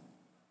know,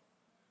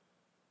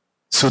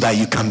 so that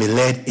you can be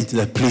led into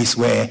the place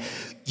where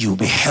you'll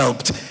be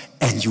helped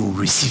and you will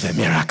receive a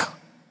miracle.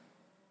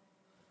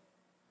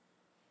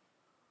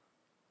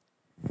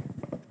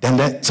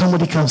 Then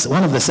somebody comes,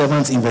 one of the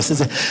servants in verse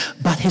 6,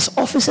 but his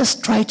officers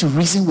tried to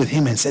reason with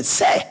him and said,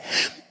 Sir,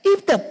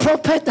 if the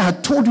prophet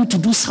had told you to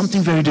do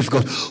something very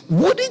difficult,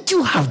 wouldn't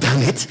you have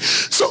done it?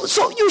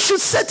 So you should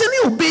certainly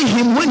obey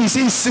him when he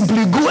says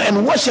simply go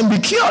and wash and be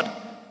cured.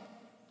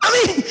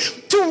 I mean,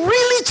 to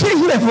really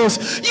change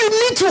levels, you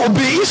need to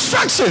obey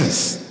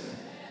instructions.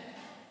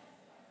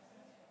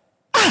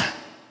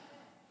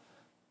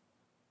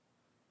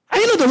 Are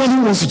you not the one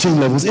who wants to change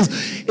levels?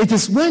 It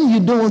is when you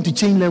don't want to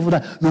change level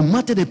that no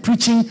matter the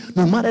preaching,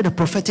 no matter the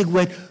prophetic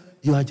word,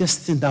 you are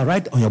just sitting down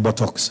right on your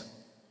buttocks.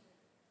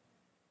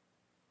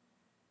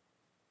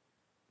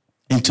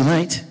 And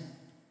tonight,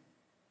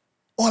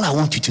 all I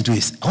want you to do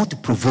is, I want to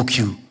provoke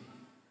you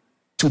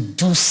to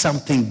do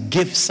something,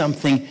 give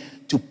something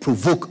to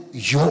provoke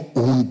your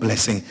own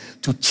blessing,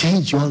 to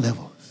change your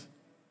levels.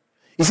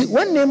 You see,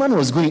 when Naaman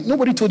was going,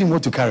 nobody told him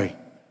what to carry.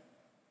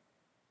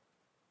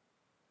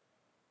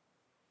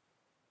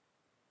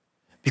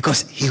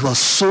 Because he was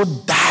so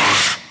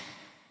dire.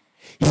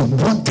 He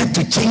wanted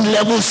to change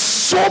levels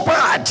so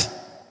bad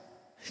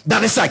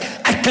that it's like,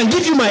 I can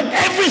give you my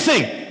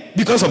everything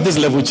because of this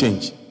level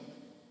change.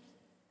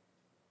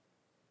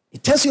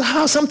 It tells you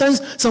how sometimes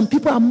some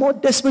people are more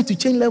desperate to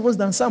change levels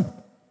than some.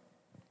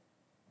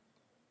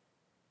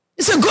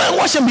 He said, go and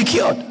wash and be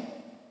cured.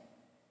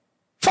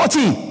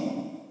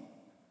 14.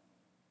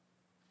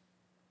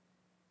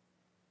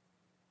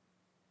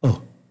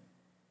 Oh.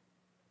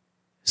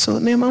 So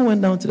Naaman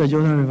went down to the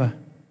Jordan River.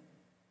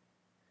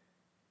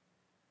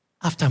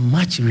 After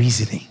much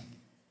reasoning.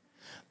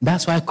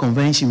 That's why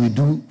convention we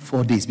do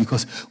 4 days,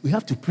 because we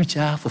have to preach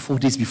for 4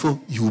 days before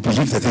you will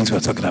believe the things we're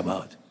talking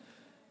about.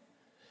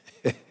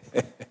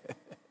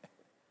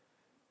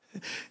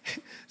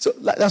 So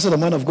that's what the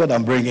man of God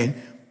I'm bringing.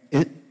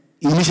 It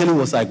initially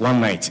was like one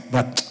night,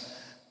 but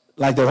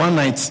like the one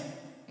night,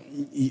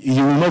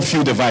 you will not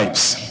feel the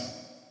vibes.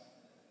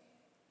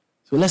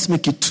 So let's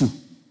make it 2.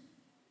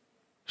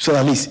 So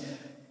at least,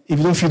 if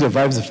you don't feel the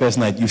vibes the first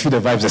night, you feel the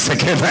vibes the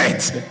second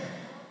night.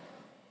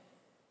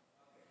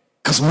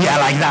 Because we are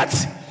like that.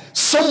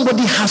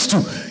 Somebody has to,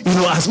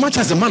 as much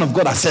as the man of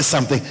God has said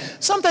something,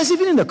 sometimes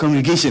even in the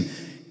congregation,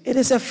 it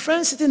is a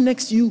friend sitting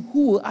next to you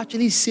who will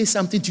actually say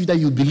something to you that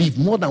you believe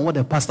more than what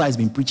the pastor has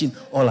been preaching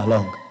all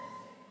along.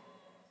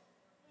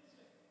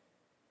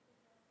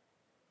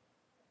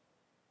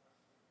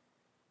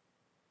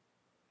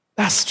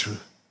 That's true.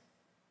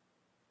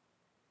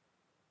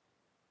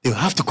 They'll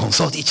have to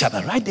consult each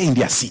other right there in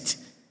their seat.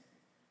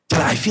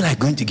 Tell, I feel like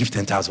going to give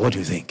 10,000. What do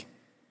you think?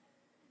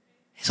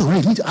 So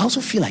I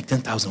also feel like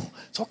 10,000.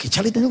 It's okay,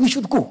 Charlie, then we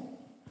should go.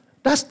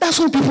 That's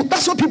what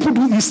people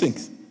do these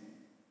things.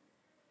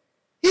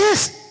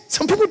 Yes,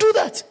 some people do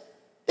that.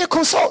 They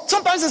consult.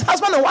 Sometimes it's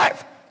husband and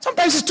wife.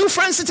 Sometimes it's two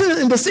friends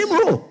sitting in the same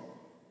row.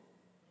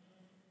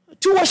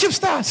 Two worship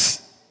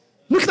stars.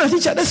 Looking at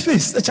each other's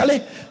face.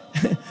 Charlie,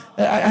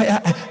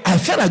 I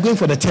felt like going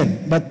for the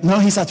 10, but now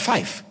he's at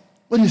 5.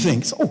 What do you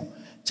think? So,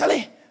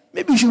 Charlie,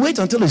 maybe we should wait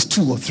until it's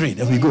 2 or 3.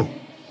 Then we go.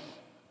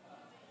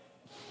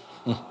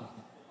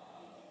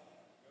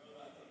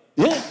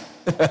 Yeah.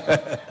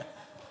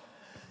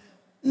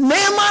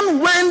 Naaman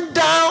went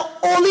down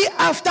only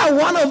after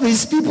one of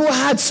his people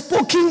had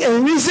spoken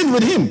and reasoned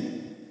with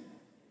him.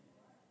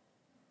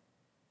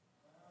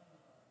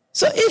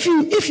 So if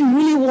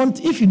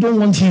you don't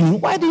want healing,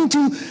 why didn't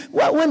you,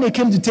 when they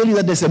came to tell you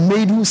that there's a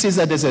maid who says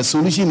that there's a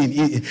solution,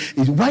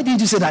 why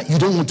didn't you say that you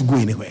don't want to go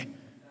anywhere?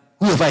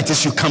 Whoever it is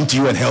should come to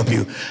you and help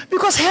you.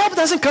 Because help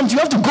doesn't come to you.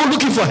 You have to go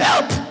looking for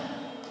help.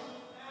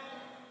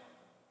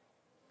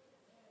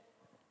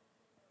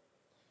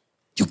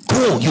 You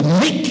go, you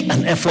make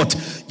an effort,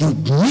 you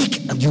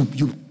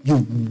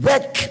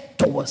work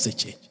towards a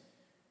change.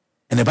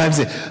 And the Bible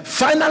says,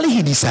 finally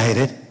he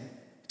decided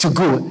to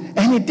go,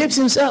 and he dipped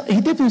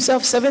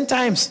himself 7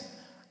 times,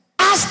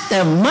 as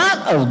the man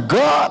of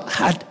God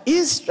had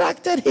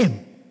instructed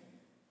him.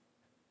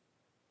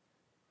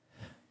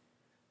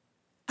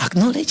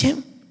 Acknowledge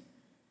him,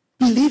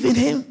 believe in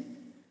him,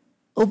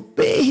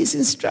 obey his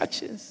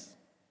instructions.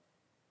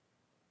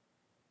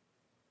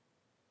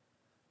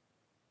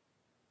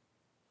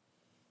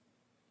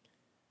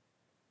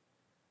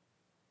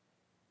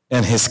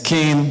 And his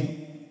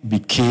skin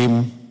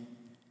became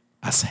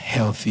as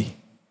healthy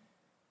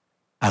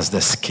as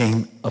the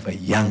skin of a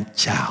young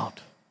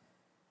child.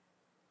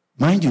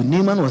 Mind you,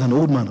 Naaman was an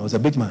old man, was a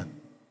big man.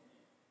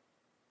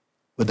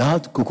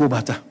 Without cocoa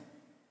butter.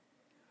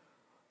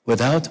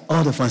 Without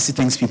all the fancy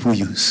things people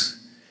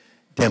use.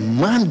 The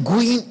man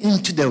going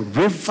into the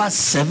river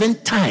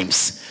 7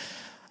 times,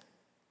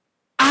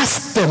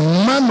 as the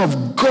man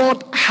of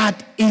God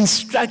had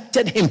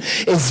instructed him.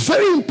 It's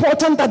very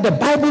important that the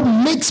Bible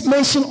makes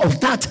mention of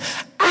that.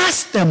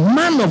 As the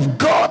man of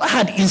God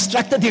had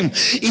instructed him.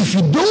 If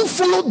you don't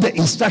follow the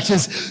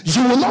instructions,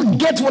 you will not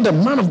get what the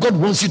man of God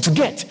wants you to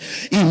get.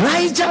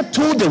 Elijah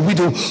told the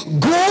widow,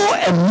 go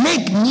and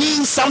make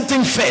me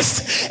something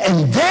first,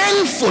 and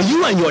then for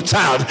you and your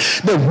child.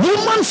 The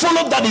woman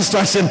followed that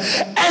instruction,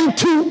 and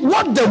to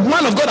what the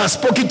man of God has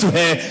spoken to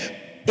her,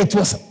 it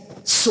was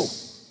so.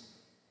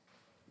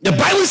 The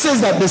Bible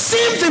says that the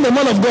same thing the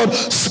man of God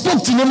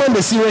spoke to Naaman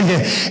the Syrian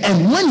here.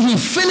 And when he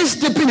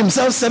finished dipping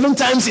himself 7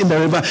 times in the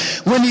river,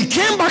 when he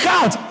came back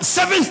out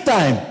 7th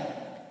time,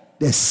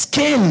 the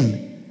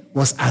skin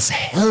was as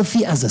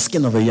healthy as the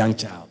skin of a young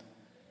child.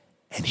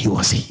 And he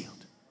was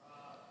healed.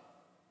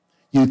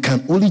 You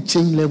can only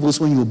change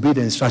levels when you obey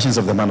the instructions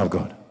of the man of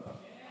God.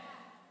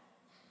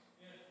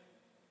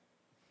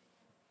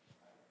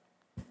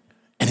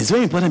 And it's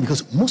very important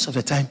because most of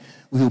the time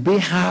we obey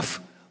half,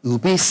 we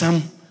obey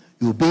some,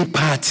 we obey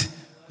part,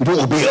 we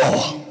don't obey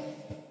all.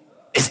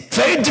 It's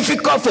very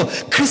difficult for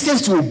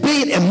Christians to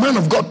obey a man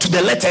of God to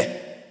the letter.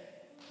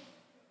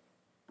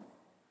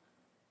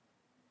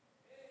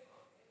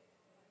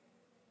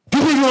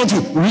 People want to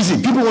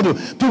reason. People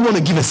want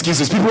to give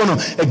excuses. People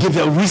want to give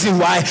a reason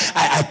why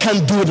I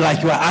can't do it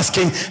like you are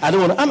asking. I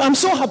don't want to. I'm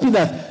so happy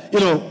that,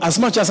 as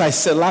much as I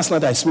said last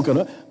night I spoke on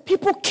it,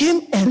 people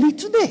came early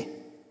today.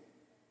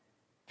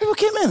 People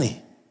came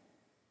early.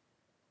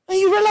 And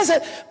you realize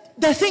that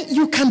the thing,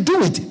 you can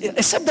do it,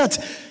 except that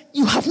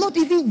you have not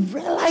even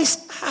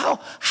realized how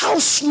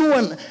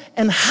slow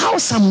and how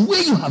some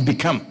way you have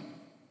become.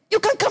 You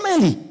can come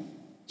early.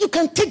 You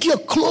can take your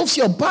clothes,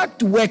 your bag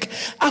to work.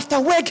 After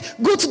work,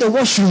 go to the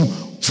washroom,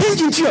 change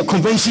into your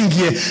convention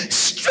gear,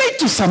 straight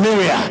to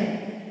Samaria.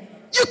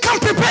 You can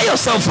prepare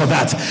yourself for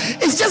that.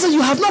 It's just that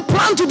you have not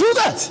planned to do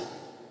that.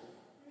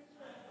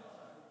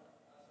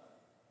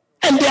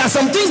 And there are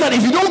some things that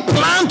if you don't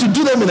plan to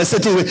do them in a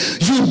certain way,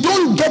 you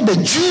don't get the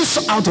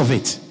juice out of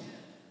it.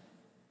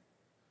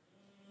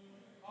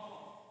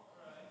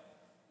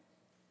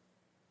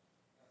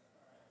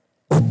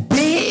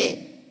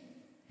 Obey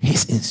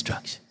his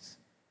instructions.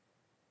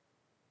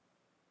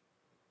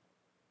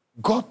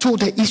 God told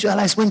the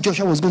Israelites when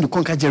Joshua was going to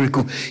conquer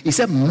Jericho, he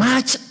said,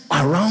 march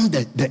around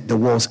the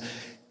walls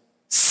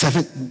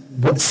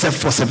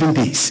for 7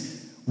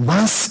 days.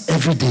 Once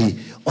every day.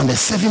 On the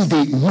 7th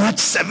day, march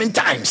 7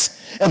 times.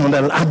 And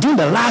during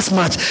the last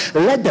march,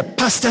 let the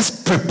pastors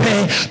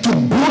prepare to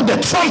blow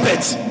the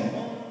trumpet.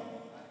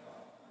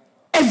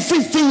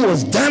 everything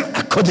was done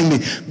accordingly.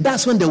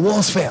 That's when the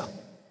walls fell.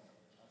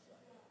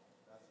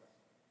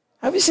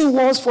 Have you seen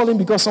walls falling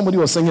because somebody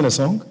was singing a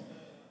song?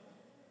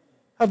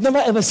 I've never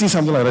ever seen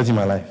something like that in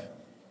my life.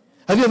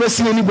 Have you ever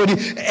seen anybody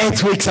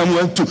earthquake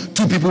somewhere?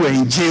 Two people were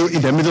in jail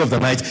in the middle of the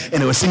night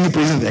and they were singing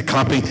praises and they were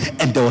clapping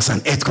and there was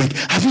an earthquake.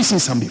 Have you seen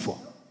some before?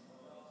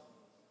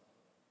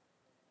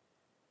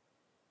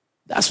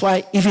 That's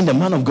why even the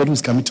man of God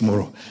who's coming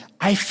tomorrow,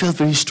 I felt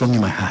very strong in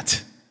my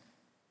heart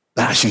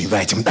that I should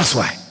invite him. That's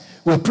why.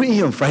 We were praying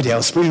here on Friday. I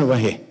was praying over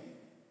here.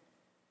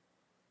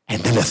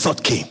 And then the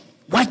thought came,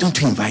 why don't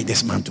we invite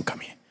this man to come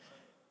here?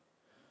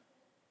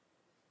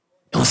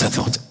 It was a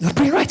thought. We're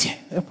praying right here.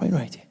 We're praying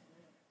right here.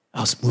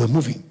 We were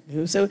moving.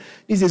 So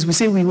these days we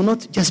say we will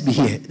not just be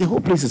here. The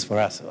whole place is for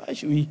us. So why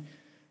should we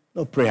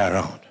not pray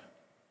around?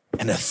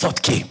 And a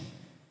thought came.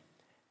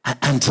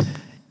 And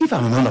if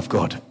I'm a man of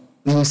God,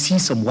 we will see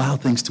some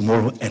wild things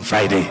tomorrow and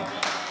Friday.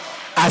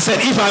 I said,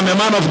 if I'm a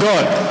man of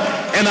God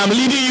and I'm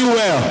leading you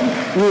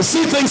well, we will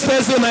see things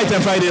Thursday night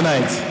and Friday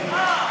night.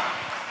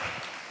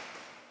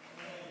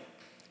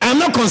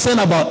 I'm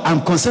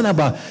concerned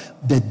about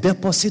the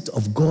deposit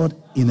of God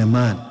in a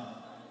man.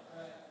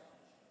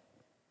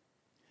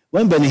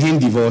 When Benny Hinn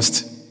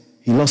divorced,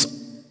 he lost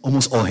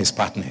almost all his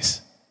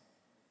partners.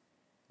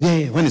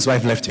 Yeah, when his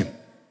wife left him,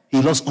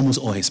 he lost almost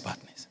all his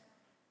partners.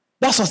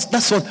 That's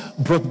what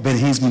brought Benny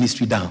Hinn's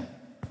ministry down.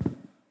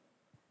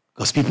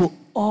 Because people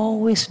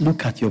always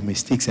look at your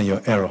mistakes and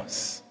your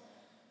errors.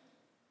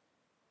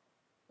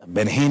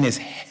 Benny Hinn is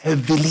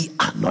heavily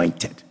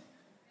anointed.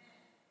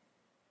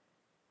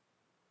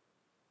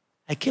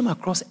 I came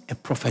across a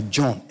Prophet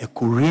John, a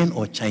Korean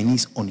or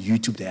Chinese, on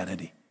YouTube the other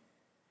day.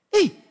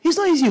 Hey, he's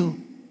not easy.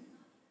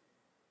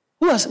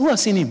 Who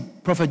has seen him?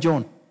 Prophet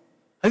John.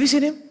 Have you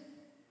seen him?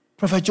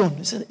 Prophet John.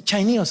 Is it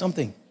Chinese or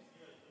something?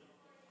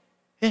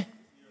 Yeah.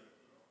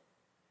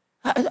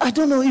 I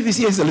don't know if he's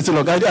here. It's a little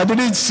long. I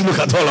didn't look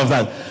at all of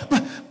that.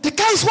 But the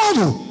guy is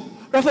wild.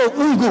 Raphael,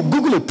 when you go,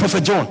 Google it,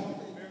 Prophet John.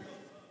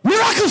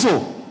 Miracles.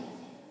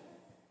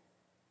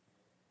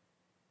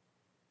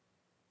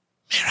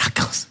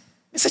 Miracles.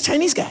 It's a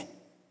Chinese guy.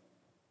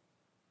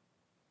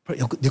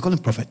 They call him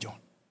Prophet John.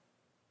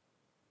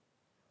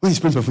 When he's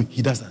praying for food,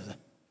 he does that.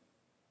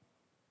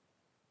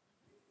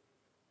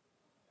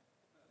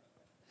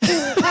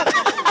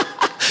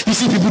 You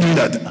see people doing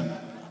that.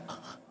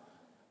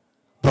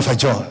 Prophet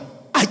John.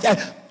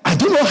 I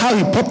don't know how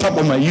he popped up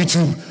on my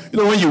YouTube. You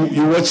know, when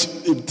you watch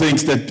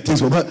things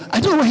but I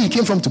don't know where he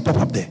came from to pop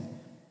up there.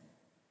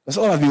 That's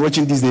all I've been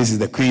watching these days is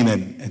the Queen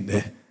and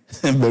the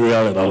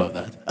burial and all of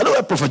that. I know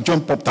where Prophet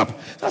John popped up.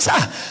 So I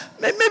said,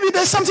 maybe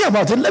there's something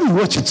about it. Let me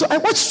watch it. So I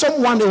watched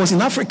someone that was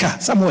in Africa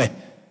somewhere.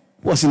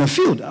 Was in a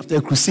field after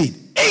a crusade.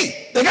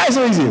 Hey, the guy is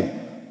so easy.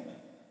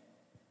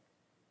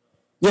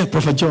 Yeah,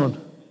 Prophet John.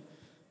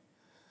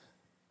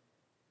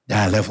 There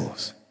are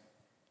levels.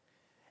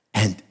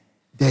 And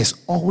there's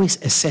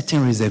always a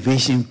certain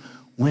reservation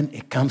when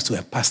it comes to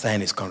a pastor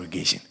and his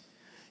congregation.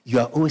 You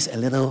are always a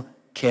little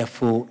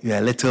careful. You are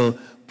a little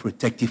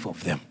protective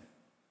of them.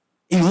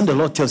 Even when the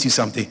Lord tells you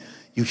something,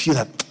 you feel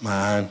that,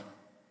 man.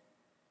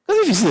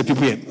 Because if you see the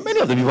people here, many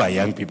of the people are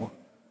young people.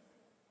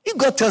 If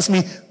God tells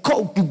me,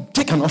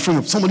 take an offering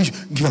of somebody,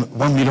 give a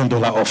 $1 million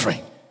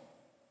offering.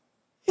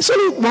 It's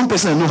only one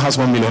person I know has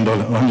 $1 million. Then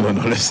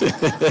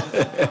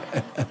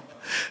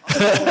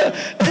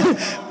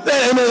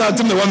I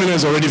think the 1 million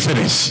is already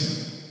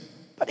finished.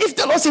 But if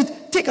the Lord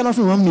said, take an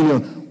offering of 1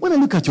 million, when I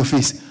look at your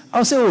face,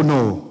 I'll say, oh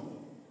no.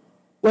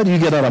 Where do you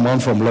get that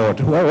amount from, Lord?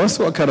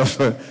 What kind of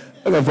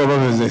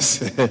problem is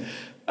this?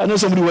 I know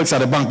somebody works at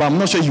the bank, but I'm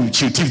not sure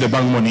she'll take the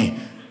bank money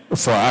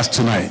for us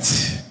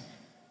tonight.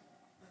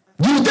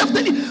 You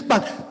definitely,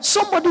 but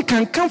somebody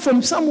can come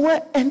from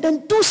somewhere and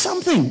then do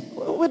something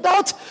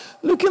without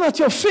looking at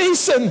your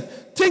face and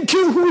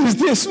thinking, who is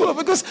this? Well,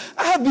 because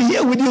I have been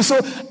here with you, so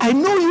I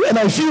know you and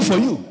I feel for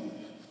you.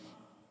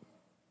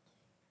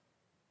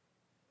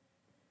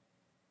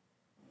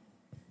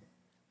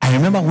 I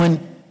remember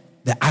when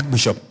the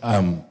Archbishop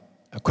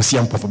Kwesi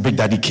Ampofo, Big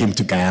Daddy, came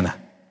to Guyana.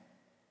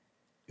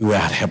 We were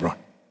at Hebron.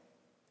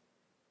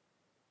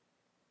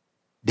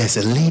 There's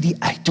a lady,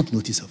 I took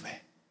notice of her.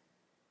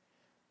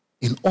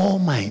 In all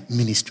my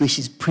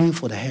ministrations, praying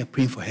for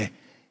her,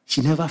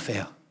 she never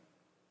failed.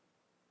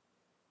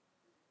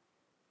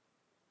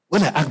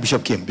 When the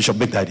Archbishop came, Bishop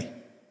Big Daddy,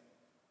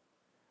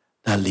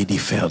 that lady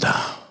fell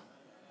down.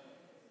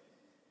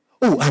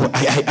 Oh,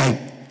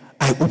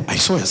 I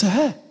saw her. I said,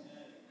 hey.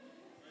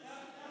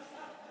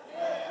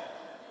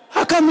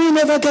 How come we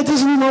never get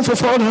this woman for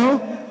fall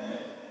down?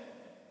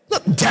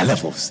 Look, there are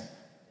levels.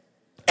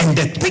 And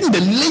the thing,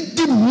 the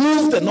lady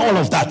moved and all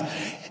of that.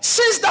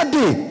 Since that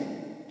day,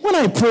 when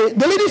I pray,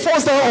 the lady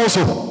falls down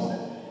also.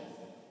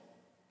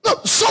 No,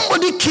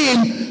 somebody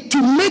came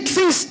to make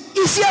things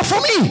easier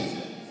for me.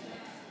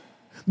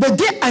 The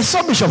day I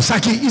saw Bishop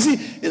Saki, you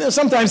see,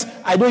 sometimes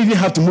I don't even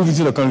have to move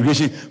into the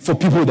congregation for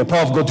people, the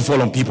power of God to fall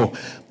on people.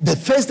 The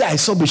first day I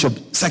saw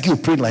Bishop Saki who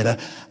prayed like that,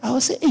 I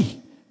would say, hey,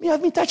 me,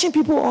 I've been touching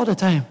people all the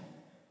time.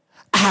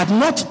 I had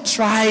not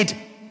tried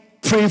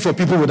praying for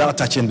people without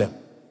touching them.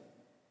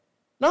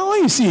 Now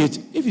when you see it,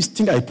 if you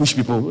think I push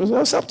people,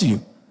 it's up to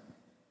you.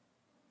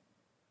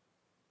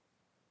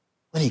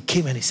 When he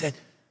came and he said,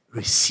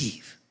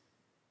 receive.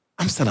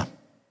 Amsterdam.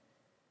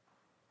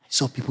 I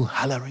saw people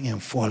hollering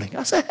and falling.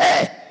 I said,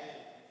 hey,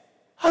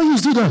 how you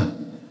do that?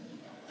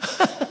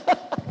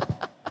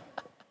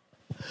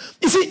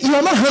 You see, you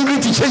are not hungry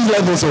to change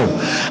levels. So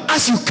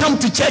as you come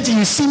to church and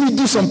you see me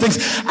do some things,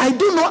 I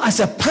don't know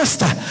as a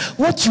pastor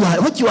what you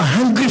are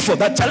hungry for.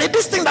 That Charlie,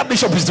 this thing that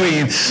Bishop is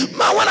doing,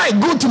 man, when I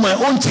go to my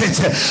own church,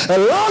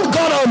 Lord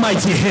God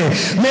Almighty,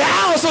 may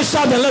I also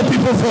shout and let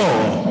people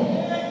fall.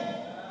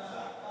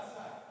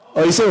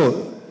 Oh, you say,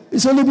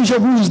 it's only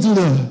Bishop who is doing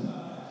that.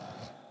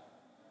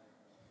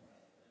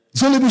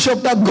 It's only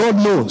Bishop that God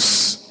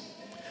knows.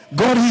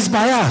 God is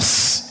by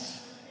us.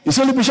 It's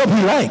only Bishop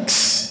he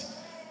likes.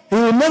 He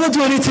will never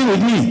do anything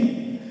with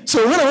me.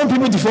 So when I want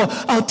people to fall,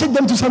 I'll take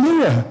them to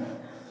Samaria.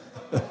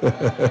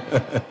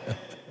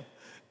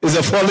 It's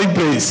a falling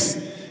place.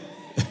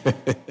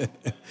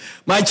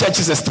 My church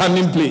is a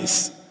standing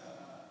place.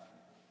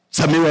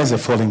 Samaria is a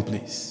falling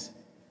place.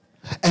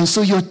 And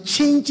so your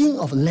changing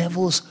of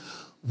levels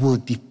will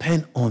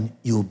depend on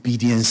your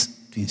obedience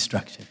to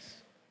instructions.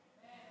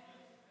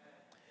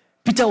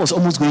 Peter was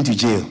almost going to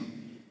jail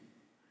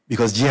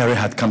because JRA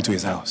had come to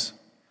his house.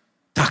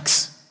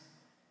 Tax.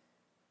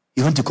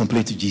 He went to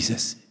complain to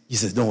Jesus.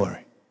 Jesus, don't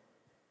worry.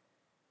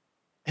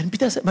 And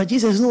Peter said, but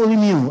Jesus, not only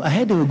me. I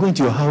heard they were going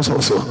to your house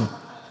also.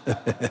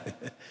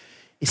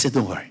 He said,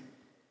 don't worry.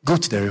 Go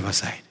to the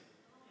riverside.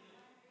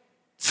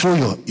 Throw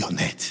your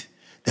net.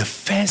 The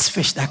first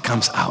fish that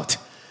comes out,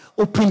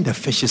 open the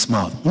fish's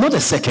mouth. Not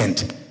the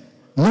second,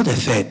 not the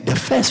third, the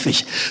first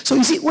fish. So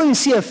you see, when you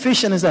see a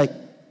fish and it's like,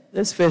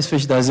 this first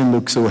fish doesn't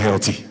look so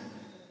healthy.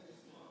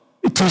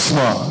 It's too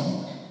small.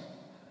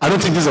 I don't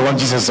think this is the one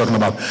Jesus is talking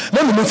about.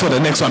 Let me look for the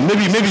next one.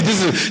 Maybe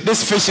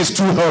this fish is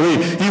too hurry.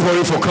 You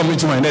hurry for coming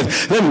to my net.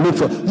 Let me look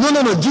for.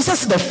 No.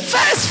 Jesus is the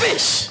first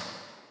fish.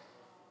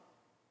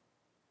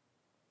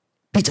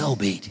 Peter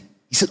obeyed.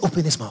 He said,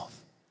 open his mouth.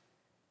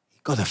 He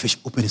got the fish,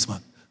 open his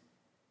mouth.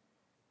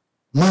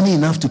 Money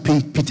enough to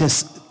pay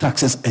Peter's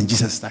taxes and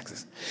Jesus'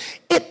 taxes.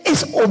 It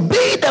is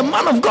obey the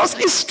man of God's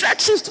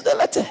instructions to the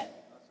letter.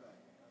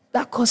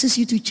 That causes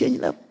you to change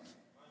level.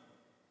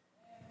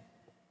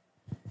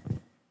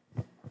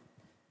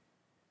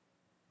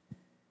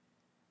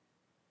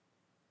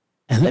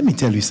 And let me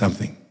tell you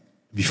something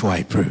before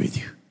I pray with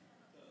you.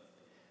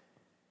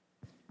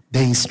 The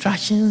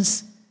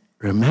instructions,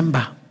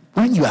 remember,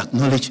 when you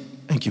acknowledge,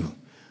 thank you,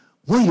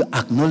 when you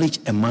acknowledge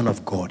a man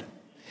of God,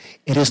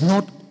 it is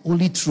not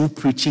only through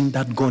preaching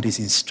that God is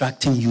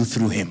instructing you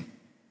through him.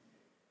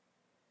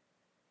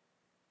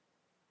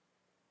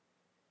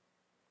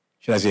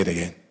 Should I say it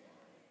again?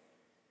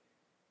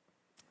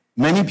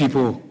 Many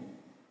people,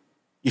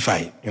 if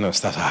I,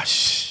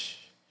 start,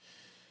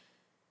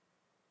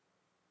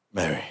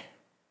 Mary,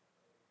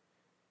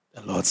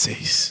 the Lord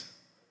says,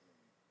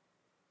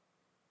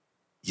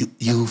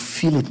 you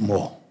feel it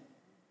more.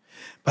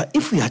 But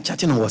if we are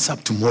chatting on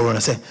WhatsApp tomorrow and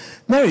I say,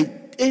 Mary,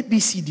 A, B,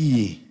 C, D,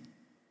 E. He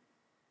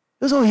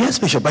goes, oh, yes,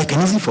 Bishop, but I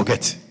can easily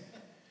forget.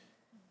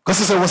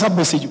 Because it's a WhatsApp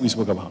message we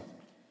spoke about.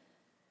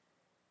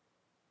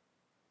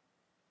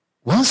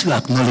 Once you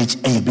acknowledge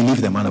and you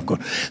believe the man of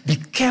God, be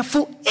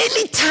careful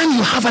anytime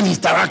you have an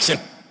interaction.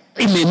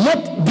 It may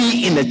not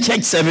be in the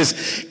church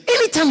service.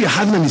 Anytime you're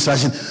having an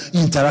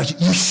interaction,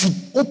 you should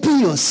open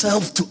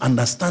yourself to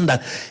understand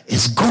that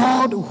it's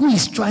God who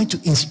is trying to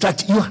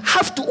instruct. You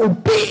have to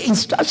obey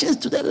instructions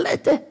to the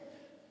letter.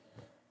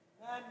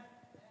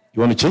 You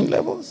want to change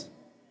levels?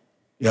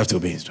 You have to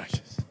obey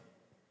instructions.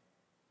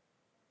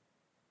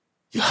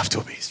 You have to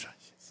obey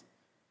instructions.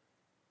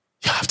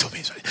 You have to obey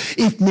instructions.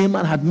 If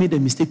Naaman had made a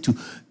mistake to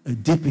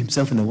dip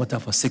himself in the water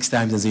for 6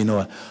 times and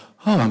say,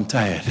 I'm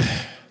tired.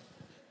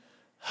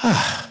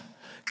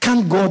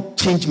 Can't God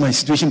change my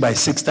situation by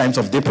 6 times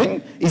of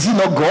dipping? Is he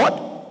not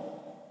God?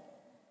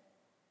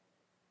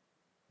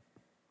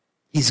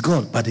 He's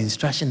God, but the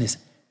instruction is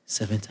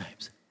 7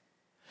 times.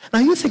 Now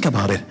you think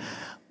about it.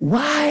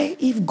 Why,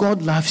 if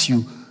God loves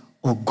you,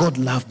 or God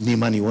loved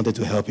Naaman, he wanted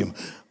to help him,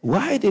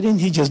 why didn't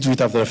he just do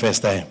it after the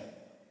first time?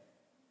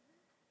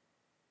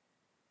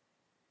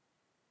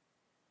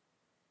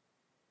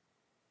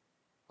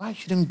 Why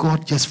shouldn't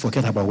God just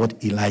forget about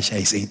what Elisha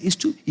is saying?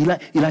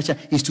 Elisha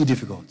is too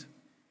difficult.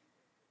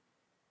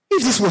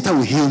 If this water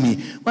will heal me,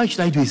 why should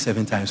I do it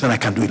 7 times when I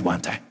can do it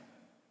 1 time?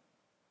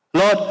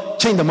 Lord,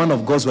 change the man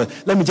of God's word.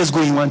 Let me just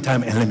go in 1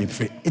 time and let me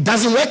pray. It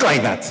doesn't work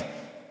like that.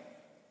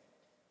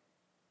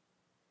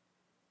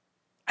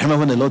 I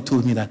remember when the Lord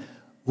told me that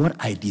what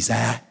I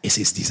desire is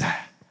his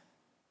desire.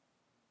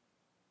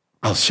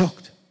 I was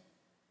shocked.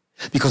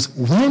 Because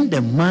when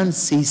the man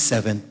says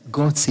 7,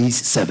 God says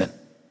 7.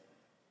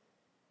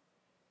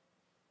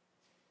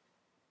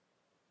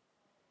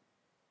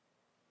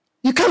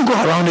 You can't go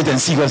around it and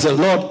see God and say,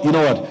 Lord, you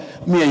know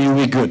what? Me and you,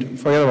 we're good.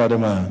 Forget about the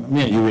man.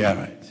 Me and you, we're all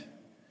right.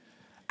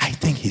 I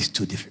think he's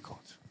too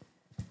difficult.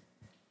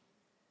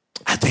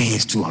 I think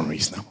he's too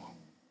unreasonable.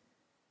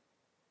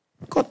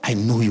 God, I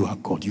know you are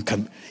God. You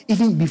can,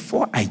 even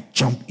before I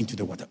jump into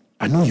the water,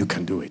 I know you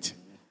can do it.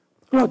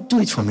 Lord, do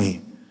it for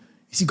me.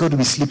 You see, God will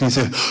be sleeping and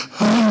say,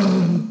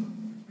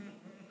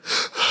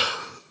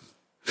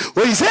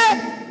 what he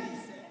said?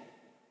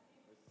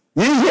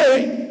 You didn't hear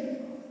it?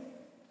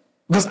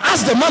 Because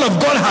as the man of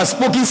God has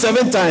spoken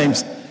 7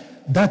 times,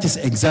 that is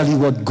exactly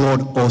what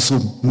God also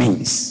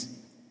means.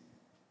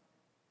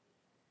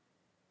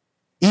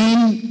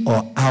 In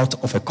or out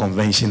of a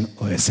convention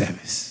or a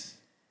service.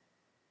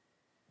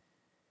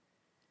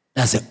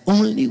 That's the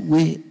only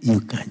way you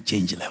can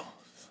change levels.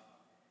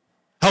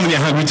 How many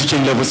are hungry to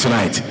change levels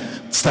tonight?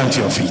 Stand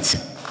to your feet.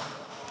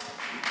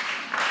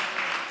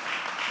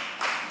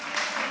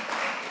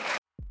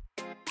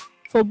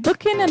 For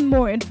booking and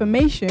more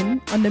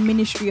information on the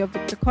ministry of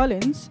Victor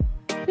Collins,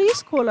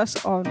 please call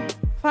us on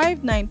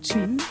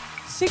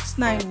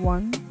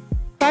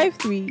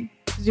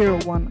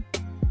 592-691-5301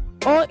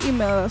 or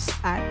email us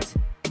at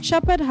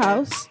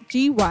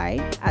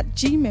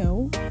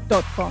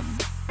shepherdhousegy@gmail.com.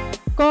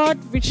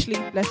 God richly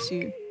bless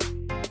you.